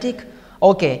antipyretic.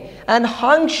 Okay, and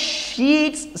hung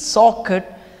sheets socket.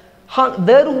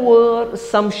 There were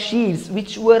some sheets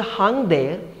which were hung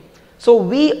there. So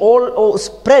we all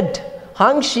spread.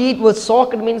 Hung sheet was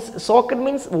socket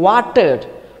means watered.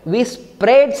 We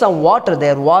spread some water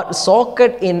there.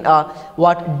 Socket in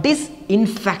what?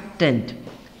 Disinfectant.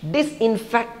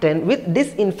 Disinfectant, with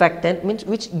disinfectant means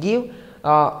which give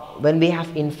when we have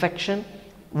infection,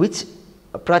 which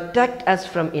protect us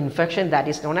from infection, that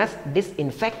is known as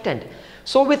disinfectant.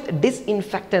 So with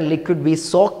disinfectant liquid we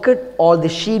soaked all the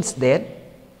sheets there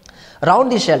around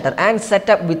the shelter and set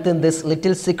up within this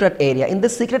little secret area. In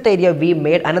this secret area we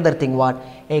made another thing, what?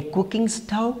 A cooking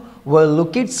stove where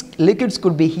liquids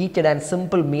could be heated and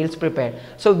simple meals prepared.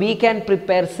 So we can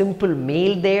prepare simple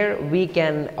meal there. We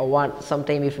can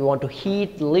sometime if you want to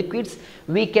heat liquids,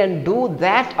 we can do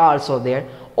that also there.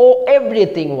 Oh,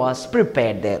 everything was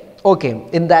prepared there. Okay,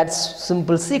 in that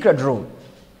simple secret room.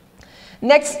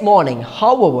 Next morning,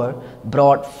 however,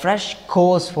 brought fresh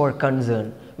cause for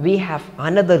concern. We have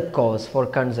another cause for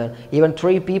concern. Even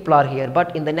 3 people are here,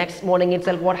 but in the next morning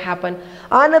itself, what happened?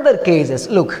 Another cases.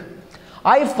 Look,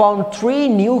 I found 3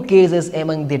 new cases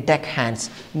among the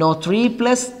deckhands. Now 3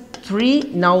 plus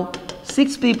 3, now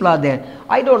 6 people are there.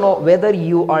 I don't know whether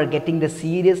you are getting the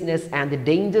seriousness and the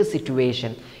danger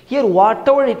situation. Here,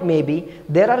 whatever it may be,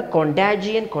 there are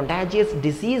contagious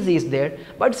diseases there,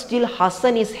 but still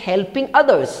Hassan is helping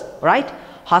others, right?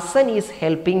 Hassan is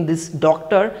helping this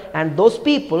doctor and those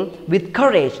people with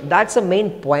courage. That's the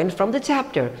main point from the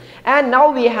chapter. And now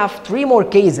we have 3 more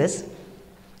cases.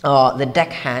 The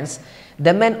deckhands,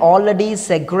 the men already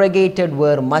segregated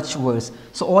were much worse.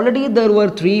 So already there were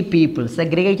 3 people.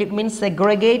 Segregated means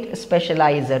segregate,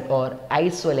 specialized or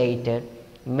isolated,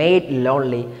 made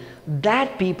lonely.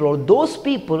 That people or those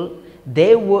people,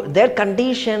 their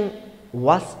condition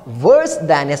was worse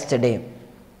than yesterday.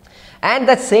 And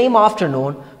that same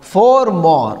afternoon 4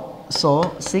 more,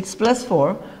 so 6 plus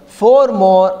 4, 4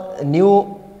 more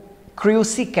new crew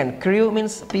sickened. Crew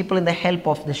means people in the help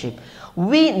of the ship.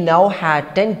 We now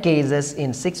had 10 cases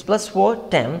in 6 plus 4,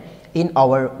 10 in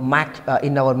our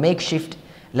makeshift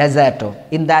lazaretto,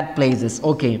 in that places.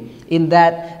 Okay, in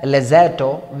that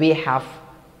lazaretto we have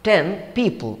 10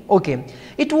 people. Okay,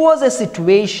 it was a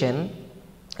situation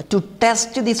to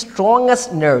test the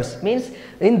strongest nerves. Means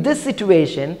in this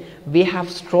situation we have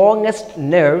strongest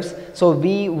nerves, so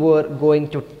we were going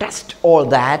to test all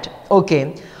that.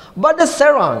 Okay, but the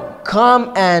Serang,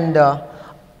 calm and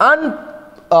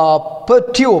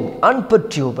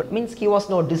unperturbed, means he was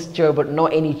not disturbed, no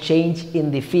any change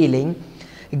in the feeling.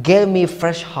 gave me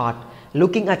fresh heart.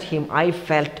 Looking at him, I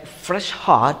felt fresh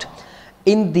heart.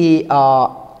 In the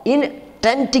in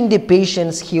tending the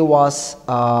patients, he was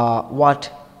what?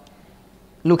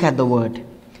 Look at the word.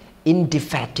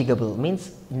 Indefatigable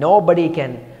means nobody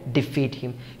can defeat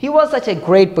him. He was such a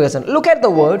great person. Look at the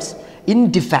words: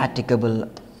 indefatigable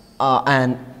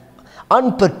and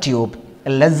unperturbed,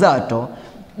 lazzato.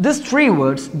 These three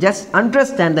words, just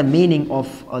understand the meaning of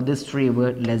these three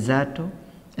words: lazzato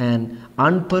and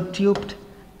unperturbed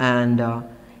and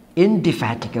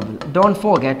indefatigable. Don't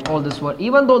forget all these words.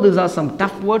 Even though these are some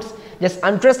tough words, just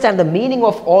understand the meaning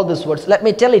of all these words. Let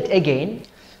me tell it again.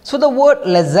 So the word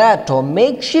lazzato,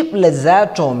 makeshift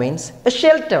lazzato, means a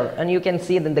shelter, and you can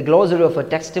see it in the glossary of a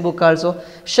textbook also,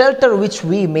 shelter which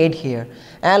we made here.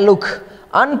 And look,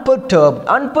 unperturbed.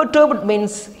 Unperturbed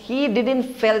means he didn't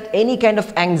felt any kind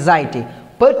of anxiety.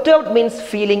 Perturbed means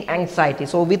feeling anxiety.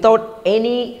 So without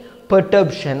any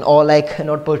perturbation, or like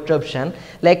not perturbation,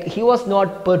 like he was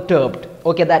not perturbed.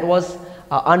 Okay, that was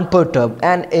unperturbed.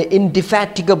 And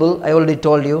indefatigable, I already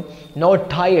told you, not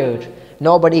tired.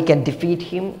 Nobody can defeat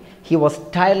him. He was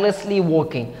tirelessly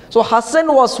working. So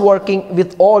Hassan was working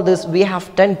with all this. We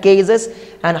have 10 cases,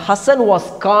 and Hassan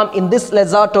was calm. In this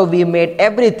lazzato we made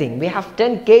everything. We have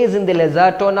 10 cases in the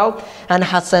lazzato now, and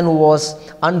Hassan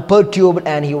was unperturbed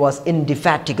and he was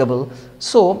indefatigable.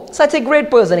 So such a great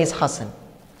person is Hassan.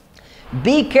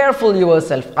 Be careful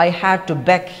yourself. I had to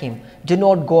beg him. Do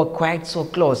not go quite so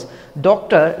close.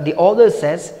 Doctor, the author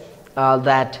says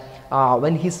that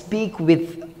when he speak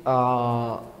with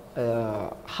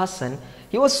Hassan,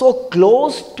 he was so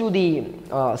close to the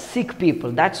sick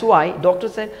people. That's why doctor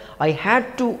said, I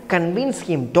had to convince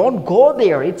him, don't go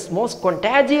there. It's most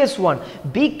contagious one.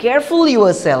 Be careful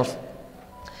yourself.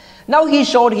 Now he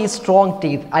showed his strong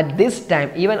teeth. At this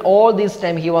time, even all this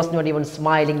time, he was not even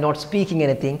smiling, not speaking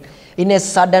anything. In a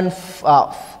sudden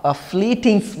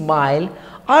fleeting smile,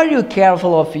 are you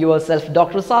careful of yourself,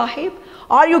 Dr. Sahib?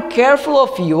 Are you careful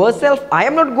of yourself? I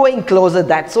am not going closer,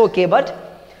 that's okay, but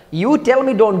you tell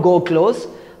me don't go close.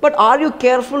 But are you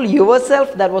careful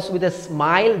yourself? That was with a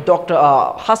smile. Dr.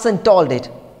 Hassan told it.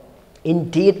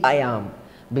 Indeed I am.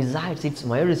 Besides, it's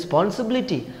my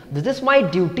responsibility. This is my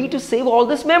duty to save all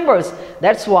these members.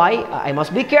 That's why I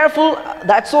must be careful.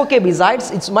 That's okay.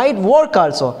 Besides, it's my work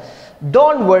also.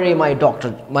 Don't worry, my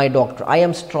doctor. I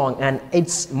am strong, and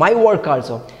it's my work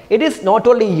also. It is not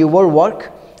only your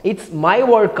work, it's my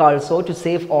work also to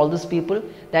save all these people.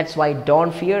 That's why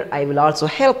don't fear, I will also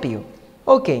help you.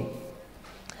 Okay.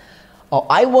 Oh,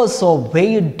 I was so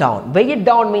weighed down. Weighed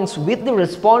down means with the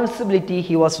responsibility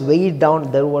he was weighed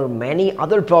down. There were many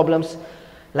other problems,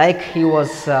 like he was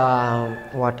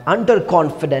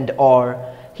underconfident, or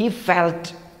he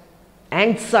felt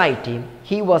anxiety,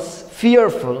 he was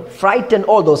fearful, frightened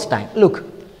all those times. Look,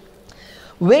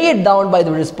 weighed down by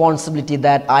the responsibility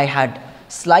that I had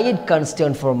slight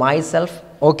concern for myself.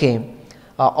 Okay,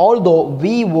 although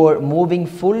we were moving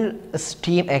full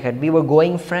steam ahead, we were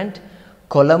going front.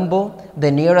 Colombo, the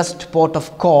nearest port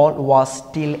of call, was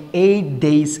still 8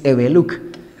 days away. Look,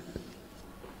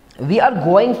 we are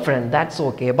going front, that's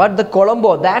okay, but the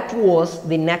Colombo, that was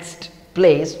the next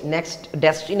place, next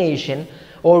destination,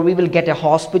 or we will get a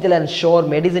hospital and shore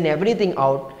medicine, everything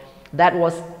out. That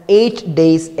was 8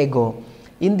 days ago.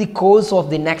 In the course of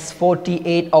the next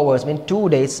 48 hours, I mean 2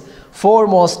 days, 4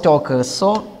 more stalkers.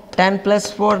 So 10 plus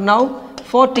 4 now,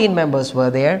 14 members were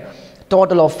there.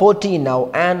 Total of 14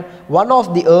 now, and one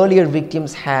of the earlier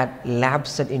victims had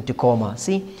lapsed into coma.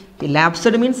 See, he lapsed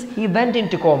means he went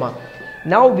into coma.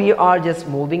 Now we are just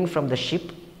moving from the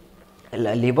ship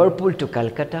Liverpool to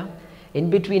Calcutta. In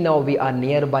between now we are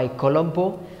nearby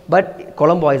Colombo, but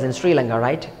Colombo is in Sri Lanka,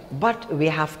 right? But we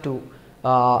have to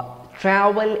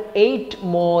travel 8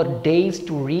 more days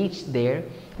to reach there.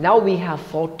 Now we have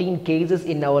 14 cases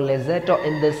in our lazzato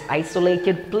in this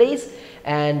isolated place,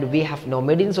 and we have no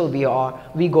medicine, so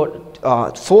we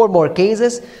got 4 more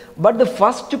cases. But the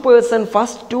first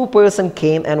 2 person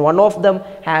came, and one of them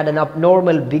had an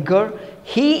abnormal vigor.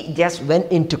 He just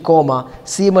went into coma,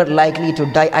 seemed likely to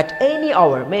die at any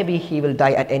hour. Maybe he will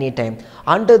die at any time.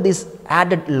 Under this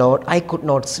added load, I could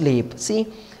not sleep. See,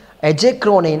 AJ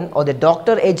Cronin, or the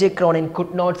doctor AJ Cronin,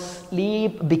 could not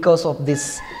sleep because of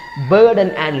this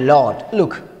burden and load.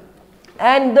 Look,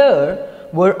 and there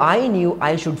where I knew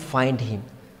I should find him,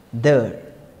 there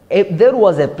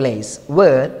was a place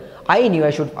where I knew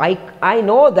I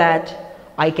know that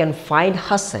I can find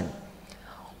Hassan,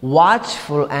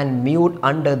 watchful and mute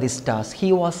under the stars.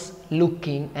 He was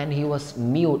looking and he was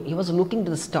mute. He was looking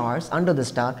to the stars. Under the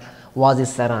star was his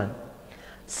Serang.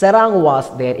 Serang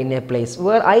was there in a place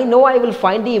where I know I will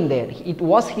find him there. It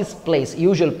was his place,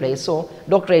 usual place. So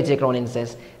Dr. A.J. Cronin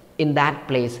says, in that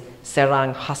place,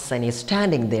 Serang Hassan is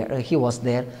standing there. He was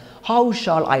there. How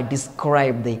shall I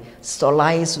describe the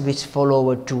solace which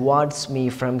followed towards me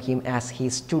from him as he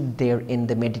stood there in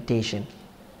the meditation?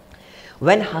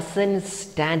 When Hassan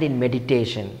stand in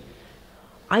meditation,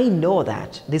 I know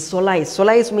that the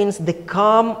solace means the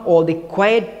calm or the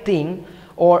quiet thing,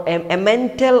 or a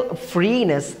mental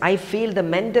freeness. I feel the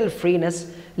mental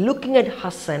freeness looking at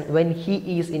Hassan when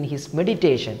he is in his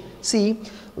meditation. See,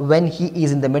 when he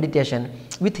is in the meditation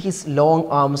with his long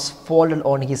arms folded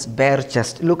on his bare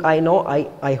chest. Look, I know,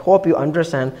 I hope you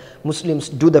understand, Muslims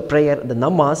do the prayer, the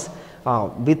namaz,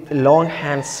 with long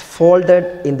hands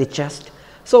folded in the chest.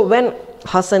 So when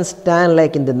Hassan stand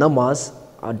like in the namaz,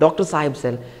 Dr. Sahib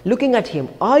said, looking at him,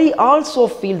 I also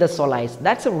feel the solace.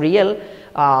 That's a real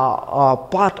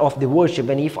part of the worship.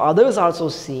 And if others also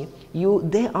see you,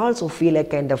 they also feel a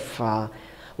kind of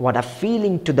a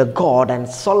feeling to the God. And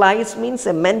solace means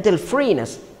a mental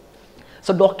freeness.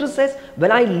 So doctor says,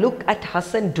 when I look at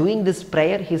Hassan doing this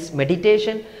prayer, his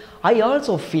meditation, I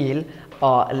also feel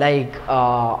a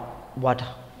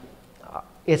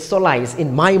solace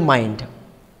in my mind,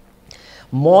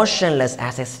 motionless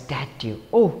as a statue.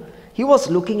 Oh, he was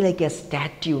looking like a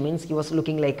statue, means he was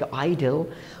looking like an idol,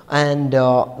 and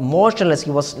motionless, he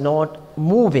was not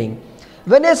moving.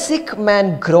 When a sick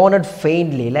man groaned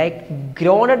faintly, like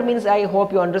groaned means, I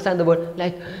hope you understand the word,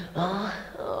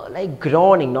 like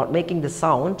groaning, not making the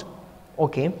sound,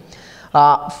 okay.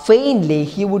 Faintly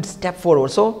he would step forward.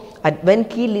 So when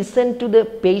he listened to the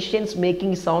patients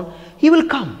making sound, he will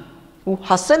come.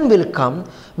 Hassan will come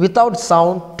without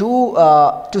sound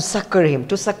to succor him.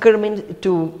 To succor means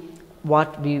to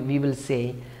what we will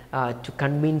say, to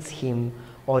convince him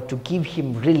or to give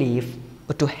him relief.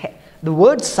 Or the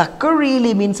word succor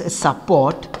really means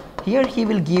support. Here he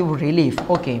will give relief,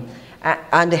 okay,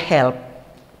 and help.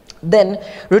 Then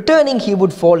returning, he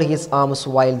would fold his arms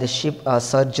while the ship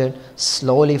surged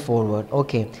slowly forward,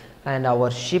 okay. And our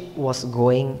ship was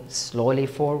going slowly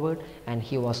forward, and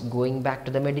he was going back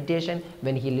to the meditation.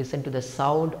 When he listened to the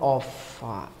sound of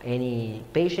any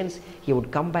patients, he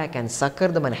would come back and succor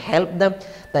them and help them.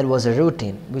 That was a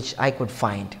routine which I could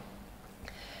find.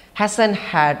 Hassan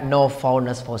had no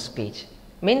fondness for speech,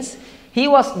 means he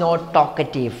was not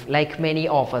talkative like many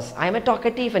of us. I am a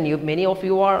talkative, and many of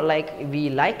you are like, we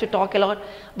like to talk a lot.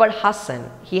 But Hassan,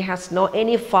 he has no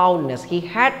any fondness. He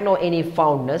had no any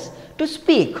fondness to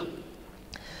speak.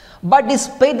 But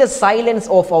despite the silence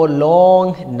of our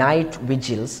long night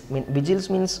vigils, vigils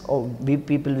means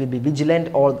people will be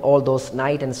vigilant all those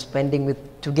night and spending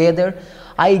with together,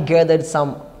 I gathered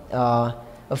some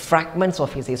fragments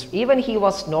of his history. Even he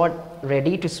was not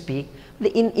ready to speak.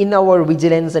 In our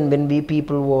vigilance, and when we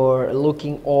people were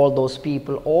looking all those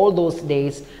people, all those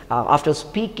days, after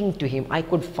speaking to him, I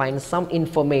could find some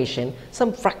information,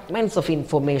 some fragments of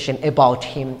information about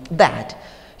him, that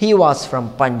he was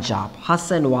from Punjab.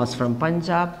 Hassan was from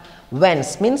Punjab.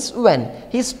 Whence means when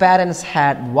his parents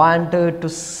had wandered to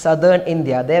southern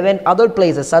India. They went other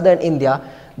places, southern India.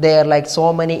 There are like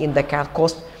so many in the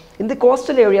coast. In the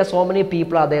coastal area, so many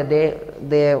people are there.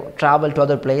 They travel to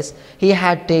other place. He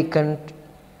had taken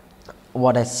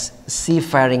what a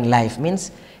seafaring life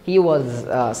means. He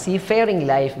was seafaring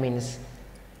life means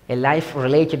a life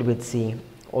related with sea,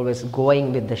 always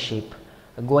going with the ship,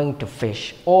 going to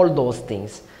fish, all those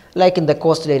things. Like in the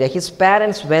coastal area, his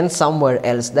parents went somewhere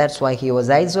else. That's why he was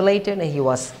isolated and he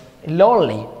was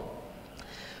lonely.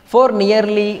 For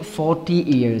nearly 40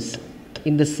 years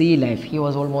in the sea life, he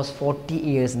was almost 40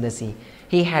 years in the sea.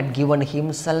 He had given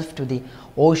himself to the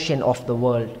ocean of the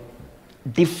world,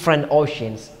 different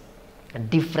oceans,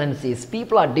 different seas.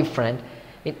 People are different.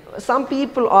 Some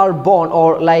people are born,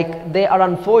 or like they are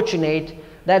unfortunate.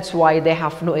 That's why they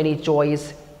have no any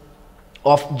choice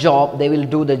of job. They will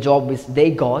do the job which they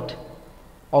got,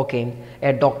 okay.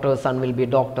 A doctor's son will be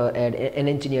doctor, an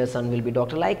engineer's son will be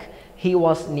doctor. Like he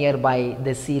was nearby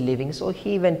the sea living, so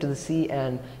he went to the sea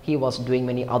and he was doing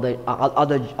many other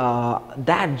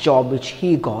that job which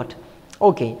he got,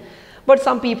 okay. But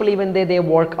some people, even they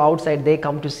work outside, they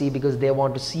come to sea because they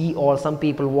want to see, or some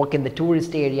people work in the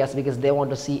tourist areas because they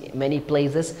want to see many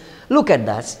places. Look at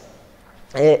that,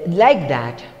 like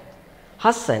that.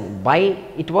 Hassan,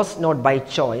 it was not by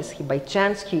choice, by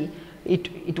chance,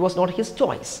 it was not his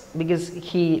choice, because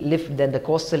he lived in the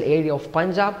coastal area of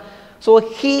Punjab. So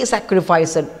he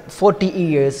sacrificed 40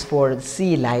 years for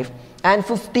sea life, and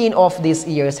 15 of these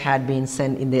years had been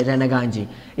sent in the Ranaganji.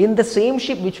 In the same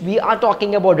ship which we are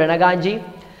talking about, Ranaganji,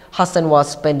 Hassan was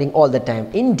spending all the time.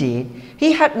 Indeed,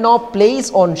 he had no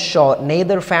place on shore,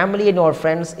 neither family nor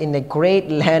friends in the great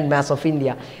landmass of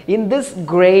India. In this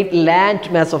great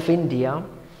landmass of India,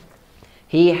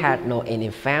 he had no any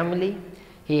family,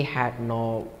 he had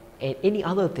no any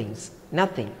other things,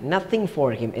 nothing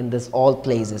for him in this all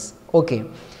places. Okay,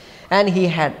 and he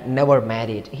had never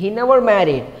married. He never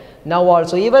married. Now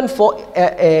also, even for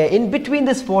in between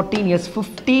this 14 years,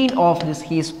 15 of this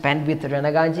he spent with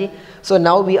Ranaganji. So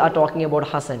now we are talking about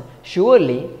Hassan.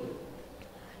 Surely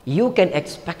you can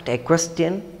expect a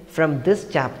question from this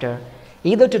chapter,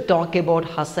 either to talk about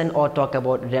Hassan or talk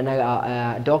about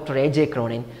Dr. A.J.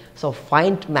 Cronin. So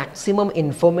find maximum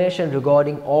information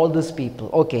regarding all these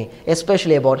people, okay,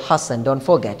 especially about Hassan, don't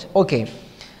forget. Okay,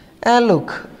 and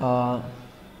look, I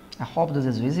hope this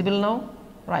is visible now,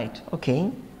 right?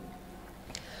 Okay.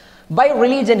 By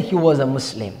religion he was a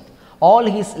Muslim. All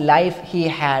his life he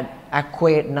had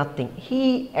acquired nothing.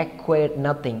 He acquired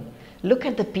nothing. Look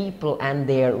at the people and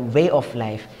their way of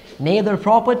life. Neither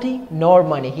property nor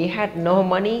money. He had no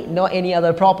money nor any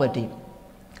other property.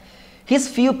 His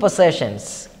few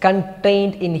possessions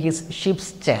contained in his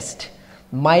ship's chest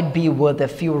might be worth a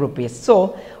few rupees.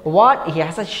 So what he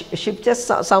has a ship chest,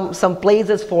 some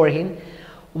places for him.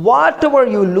 Whatever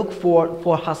you look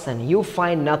for Hassan, you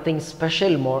find nothing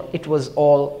special more. It was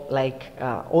all like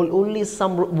only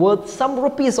worth some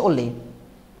rupees only.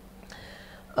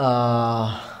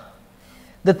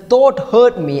 The thought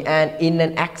hurt me, and in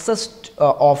an access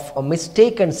of a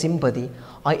mistaken sympathy,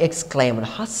 I exclaimed,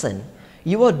 Hassan,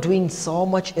 you are doing so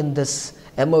much in this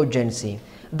emergency.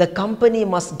 The company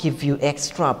must give you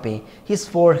extra pay. His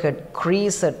forehead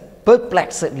creased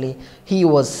perplexedly. He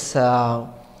was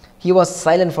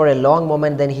silent for a long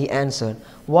moment, then he answered,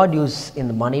 what use in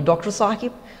the money, Dr.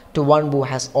 Sahib? To one who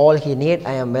has all he needs,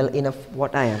 I am well enough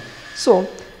what I am. So,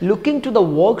 looking to the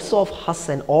works of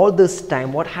Hassan all this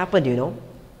time, what happened, you know?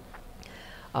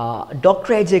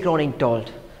 Dr. A.J. Cronin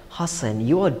told, Hassan,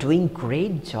 you are doing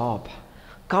great job.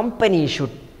 Company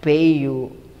should pay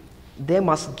you, they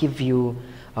must give you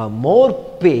more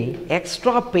pay,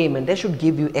 extra payment, they should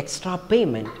give you extra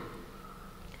payment.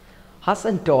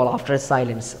 Hassan told after a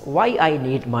silence, why I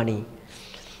need money?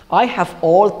 I have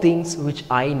all things which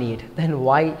I need, then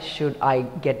why should I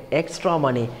get extra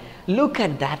money? Look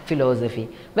at that philosophy.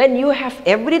 When you have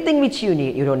everything which you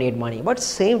need, you don't need money. But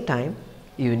same time,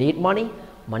 you need money.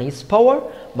 Money is power.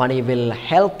 Money will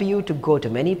help you to go to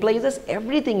many places.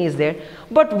 Everything is there.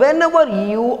 But whenever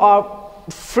you are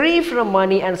free from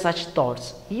money and such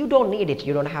thoughts, you don't need it.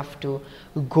 You don't have to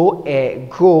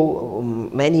go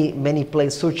many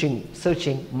places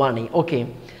searching money. Okay,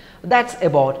 that's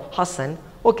about Hassan.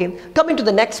 Okay, coming to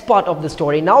the next part of the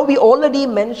story. Now we already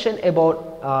mentioned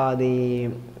about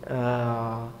the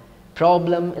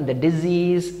problem and the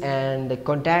disease and the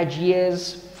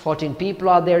contagious. 14 people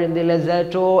are there in the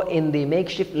Lesotho, in the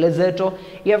makeshift Lesotho.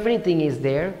 Everything is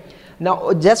there.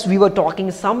 Now just we were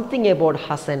talking something about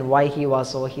Hassan, why he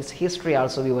was so, his history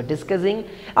also we were discussing.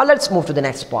 Now let's move to the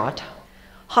next part.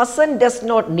 Hassan does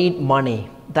not need money.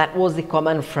 That was the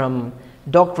comment from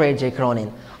Dr. A.J.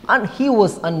 Cronin. And he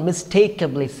was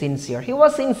unmistakably sincere. He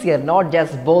was sincere, not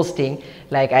just boasting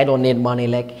like I don't need money,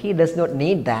 like he does not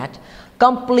need that.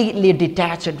 Completely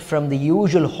detached from the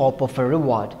usual hope of a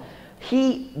reward.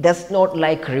 He does not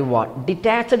like reward.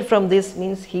 Detached from this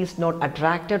means he is not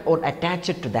attracted or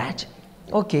attached to that.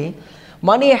 Okay.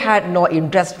 Money had no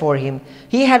interest for him.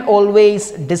 He had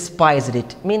always despised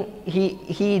it. I mean,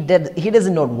 he does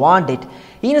not want it.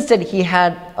 Instead, he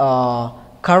had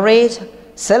courage,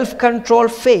 self-control,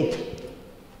 faith.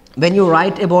 When you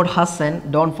write about Hassan,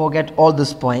 don't forget all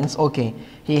these points. Okay.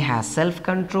 He has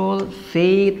self-control,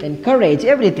 faith and courage,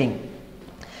 everything.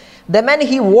 The man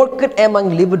he worked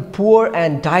among lived poor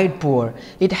and died poor.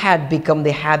 It had become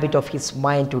the habit of his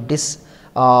mind to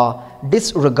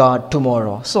disregard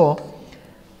tomorrow. So,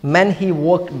 men he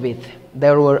worked with,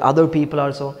 there were other people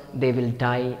also, they will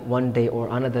die one day or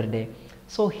another day.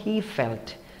 So, he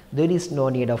felt there is no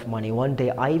need of money. One day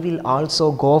I will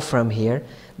also go from here.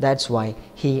 That's why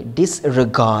he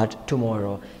disregard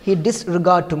tomorrow. He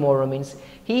disregard tomorrow means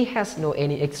he has no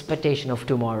any expectation of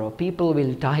tomorrow. People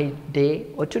will die day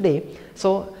or today.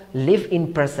 So live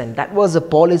in present. That was the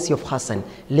policy of Hassan.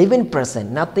 Live in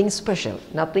present. Nothing special.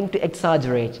 Nothing to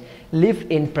exaggerate. Live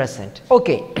in present.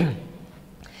 Okay.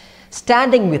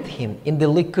 Standing with him in the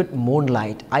liquid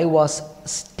moonlight, I was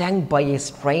stung by a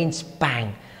strange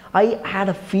pang. I had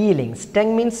a feeling.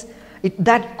 Stung means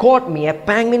that caught me. A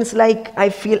pang means like I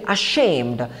feel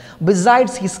ashamed.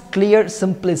 Besides his clear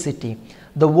simplicity,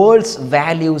 the world's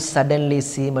values suddenly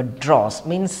seem a dross.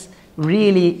 Means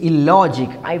really illogic.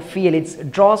 I feel it's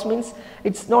draws means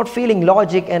it's not feeling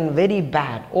logic and very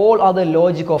bad. All other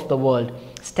logic of the world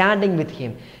standing with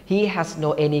him. He has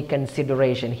no any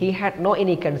consideration. He had no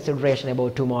any consideration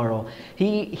about tomorrow.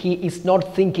 He is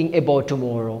not thinking about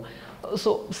tomorrow.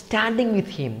 So standing with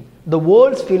him, the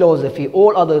world's philosophy,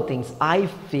 all other things, I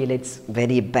feel it's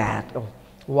very bad. Oh,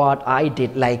 what I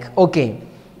did, like, okay.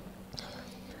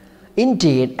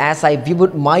 Indeed, as I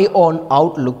viewed my own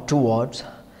outlook towards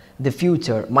the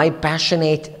future, my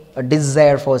passionate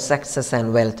desire for success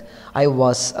and wealth, I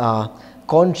was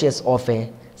conscious of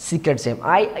a secret shame.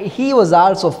 He was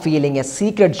also feeling a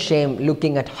secret shame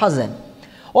looking at Hassan.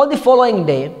 On the following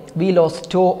day, we lost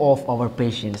two of our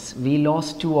patients. We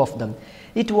lost two of them.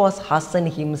 It was Hassan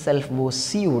himself who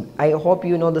sewed. I hope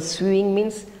you know the sewing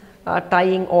means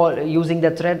tying or using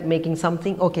the thread, making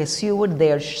something. Okay, sewed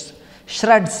their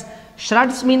shreds.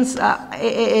 Shreds means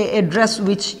a dress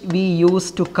which we use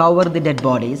to cover the dead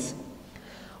bodies.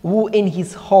 Who in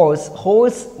his hoarse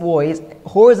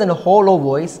and hollow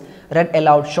voice read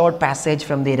aloud short passage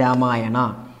from the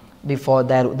Ramayana. Before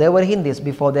they were Hindus,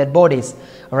 before their bodies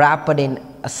wrapped in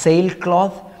a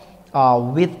sailcloth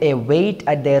with a weight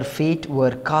at their feet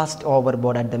were cast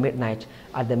overboard at the midnight.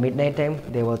 At the midnight time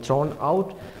they were thrown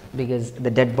out because the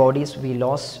dead bodies, we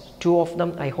lost two of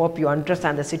them. I hope you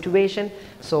understand the situation.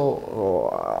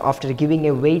 So after giving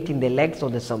a weight in their legs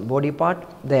or some body part,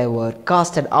 they were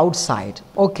casted outside.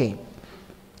 Okay.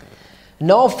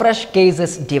 No fresh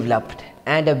cases developed,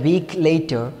 and a week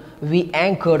later we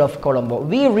anchored off Colombo.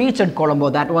 We reached Colombo.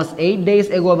 That was 8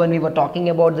 days ago when we were talking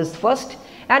about this first,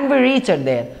 and we reached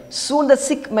there. Soon the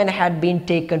sick men had been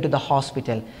taken to the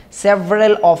hospital.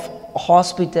 Several of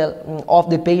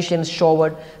the patients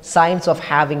showed signs of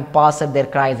having passed their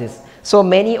crisis. So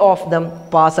many of them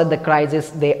passed the crisis.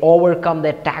 They overcome,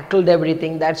 they tackled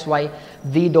everything. That's why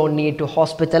we don't need to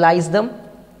hospitalize them.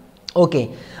 Okay,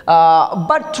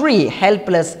 but three,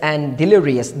 helpless and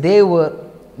delirious, they were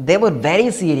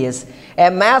very serious.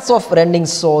 A mass of running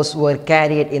sores were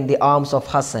carried in the arms of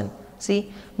Hassan.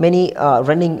 See, many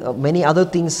many other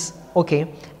things. Okay,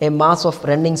 a mass of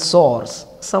running sores,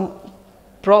 some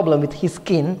problem with his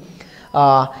skin.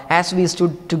 As we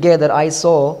stood together, I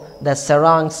saw that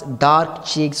Serang's dark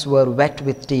cheeks were wet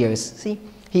with tears. See,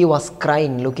 he was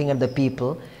crying, looking at the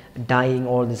people dying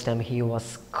all this time. He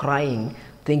was crying,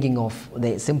 thinking of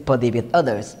the sympathy with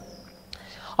others.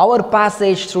 Our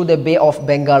passage through the Bay of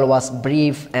Bengal was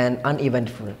brief and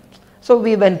uneventful. So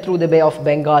we went through the Bay of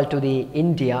Bengal to the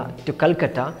India, to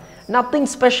Calcutta. Nothing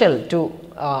special to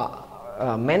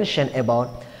mention about.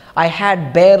 I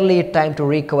had barely time to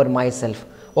recover myself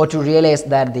or to realize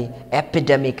that the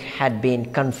epidemic had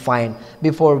been confined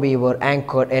before we were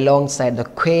anchored alongside the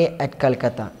quay at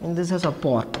Calcutta. And this is a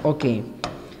port. Okay.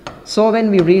 So when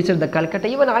we reached the Calcutta,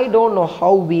 even I don't know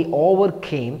how we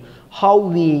overcame, how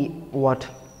we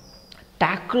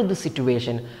tackled the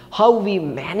situation, how we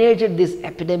managed this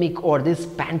epidemic or this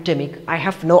pandemic. I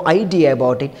have no idea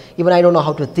about it. Even I don't know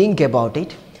how to think about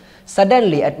it.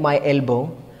 Suddenly at my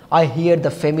elbow, I hear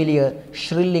the familiar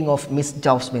shrilling of Miss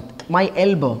Jowsmith. My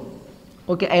elbow.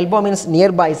 Okay, elbow means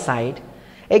nearby side.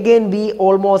 Again, we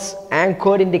almost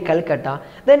anchored in the Calcutta.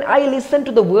 Then I listened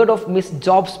to the word of Miss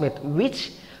Jowsmith,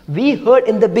 which we heard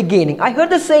in the beginning. I heard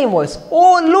the same voice.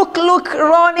 Oh, look,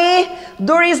 Ronnie,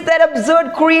 there is that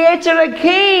absurd creature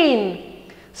again.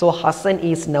 So Hassan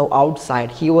is now outside.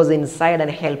 He was inside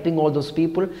and helping all those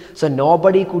people. So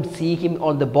nobody could see him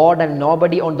on the board, and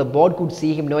nobody on the board could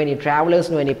see him. No any travelers,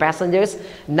 no any passengers.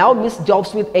 Now Miss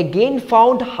Jowsmith again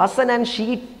found Hassan, and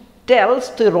she tells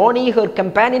to Ronnie, her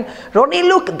companion, Ronnie,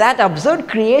 look, that absurd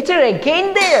creature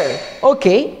again there.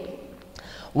 Okay.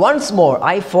 Once more,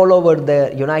 I followed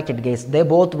their united gaze. They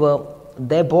both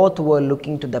were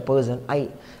looking to the person.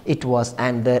 It was,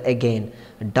 and there again,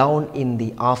 down in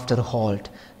the after hold,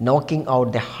 knocking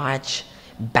out the hatch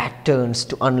battens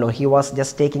to unload. He was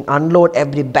just taking unload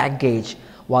every baggage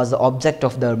was the object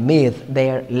of their mirth,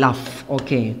 their laugh.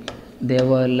 Okay, they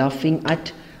were laughing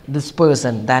at this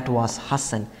person. That was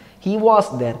Hassan. He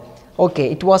was there.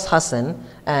 Okay, it was Hassan,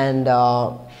 and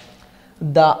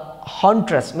the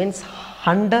huntress means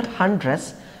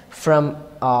huntress from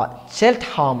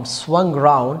Cheltenham swung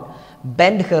round,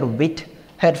 bent her wit,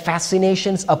 her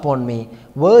fascinations upon me.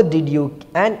 Where did you,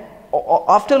 and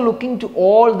after looking to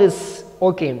all this,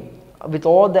 okay, with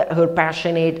all her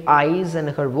passionate eyes and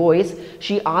her voice,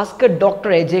 she asked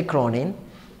Dr. A.J. Cronin,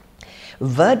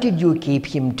 where did you keep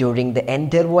him during the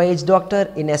entire voyage,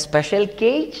 doctor? In a special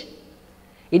cage?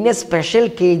 In a special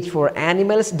cage for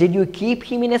animals? Did you keep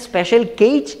him in a special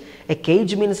cage? A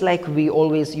cage means like we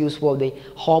always use for the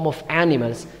home of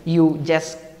animals. You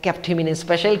just kept him in a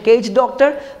special cage,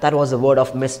 doctor. That was the word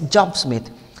of Miss Jobsmith.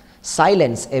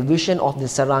 Silence, a vision of the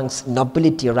Serang's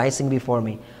nobility rising before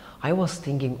me. I was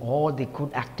thinking all the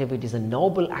good activities and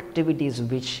noble activities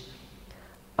which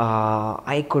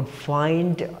I could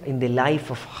find in the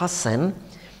life of Hassan.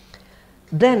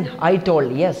 Then I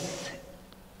told, yes,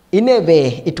 in a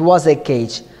way it was a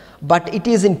cage, but it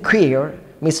isn't clear,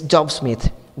 Miss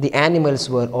Jobsmith. The animals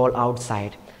were all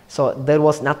outside. So there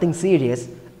was nothing serious.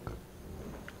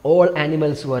 All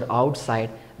animals were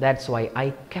outside. That's why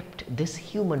I kept this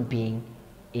human being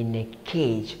in a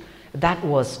cage. That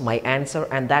was my answer,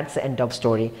 and that's the end of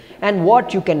story. And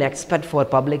what you can expect for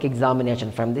public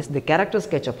examination from this: the character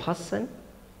sketch of Hassan,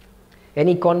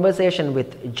 any conversation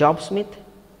with Jobsmith,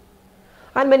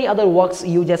 and many other works.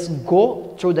 You just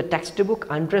go through the textbook,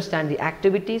 understand the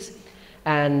activities,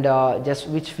 and just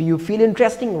which you feel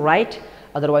interesting, write.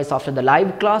 Otherwise, after the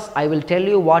live class, I will tell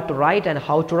you what to write and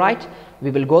how to write. We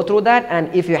will go through that,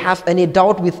 and if you have any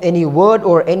doubt with any word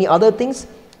or any other things,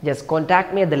 just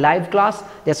contact me at the live class.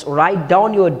 Just write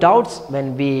down your doubts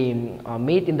when we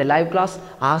meet in the live class.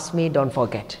 Ask me, don't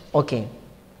forget. Okay.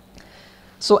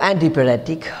 So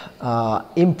antipyretic,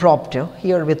 impromptu,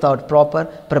 here without proper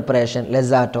preparation,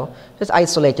 legato, just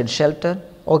isolated shelter.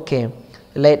 Okay.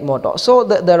 Late motor. So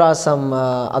there are some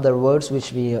other words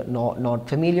which we are not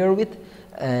familiar with,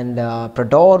 and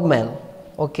prodromal.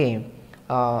 Okay.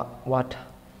 What?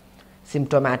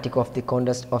 Symptomatic of the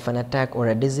context of an attack or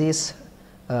a disease.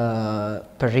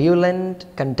 Purulent,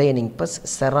 containing pus.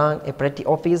 Serang, a petty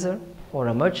officer or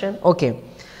a merchant. Okay.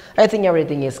 I think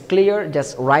everything is clear.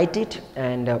 Just write it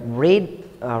and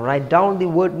write down the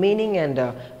word meaning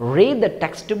and read the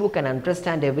textbook and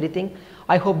understand everything.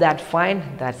 I hope that's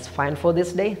fine for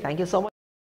this day. Thank you so much.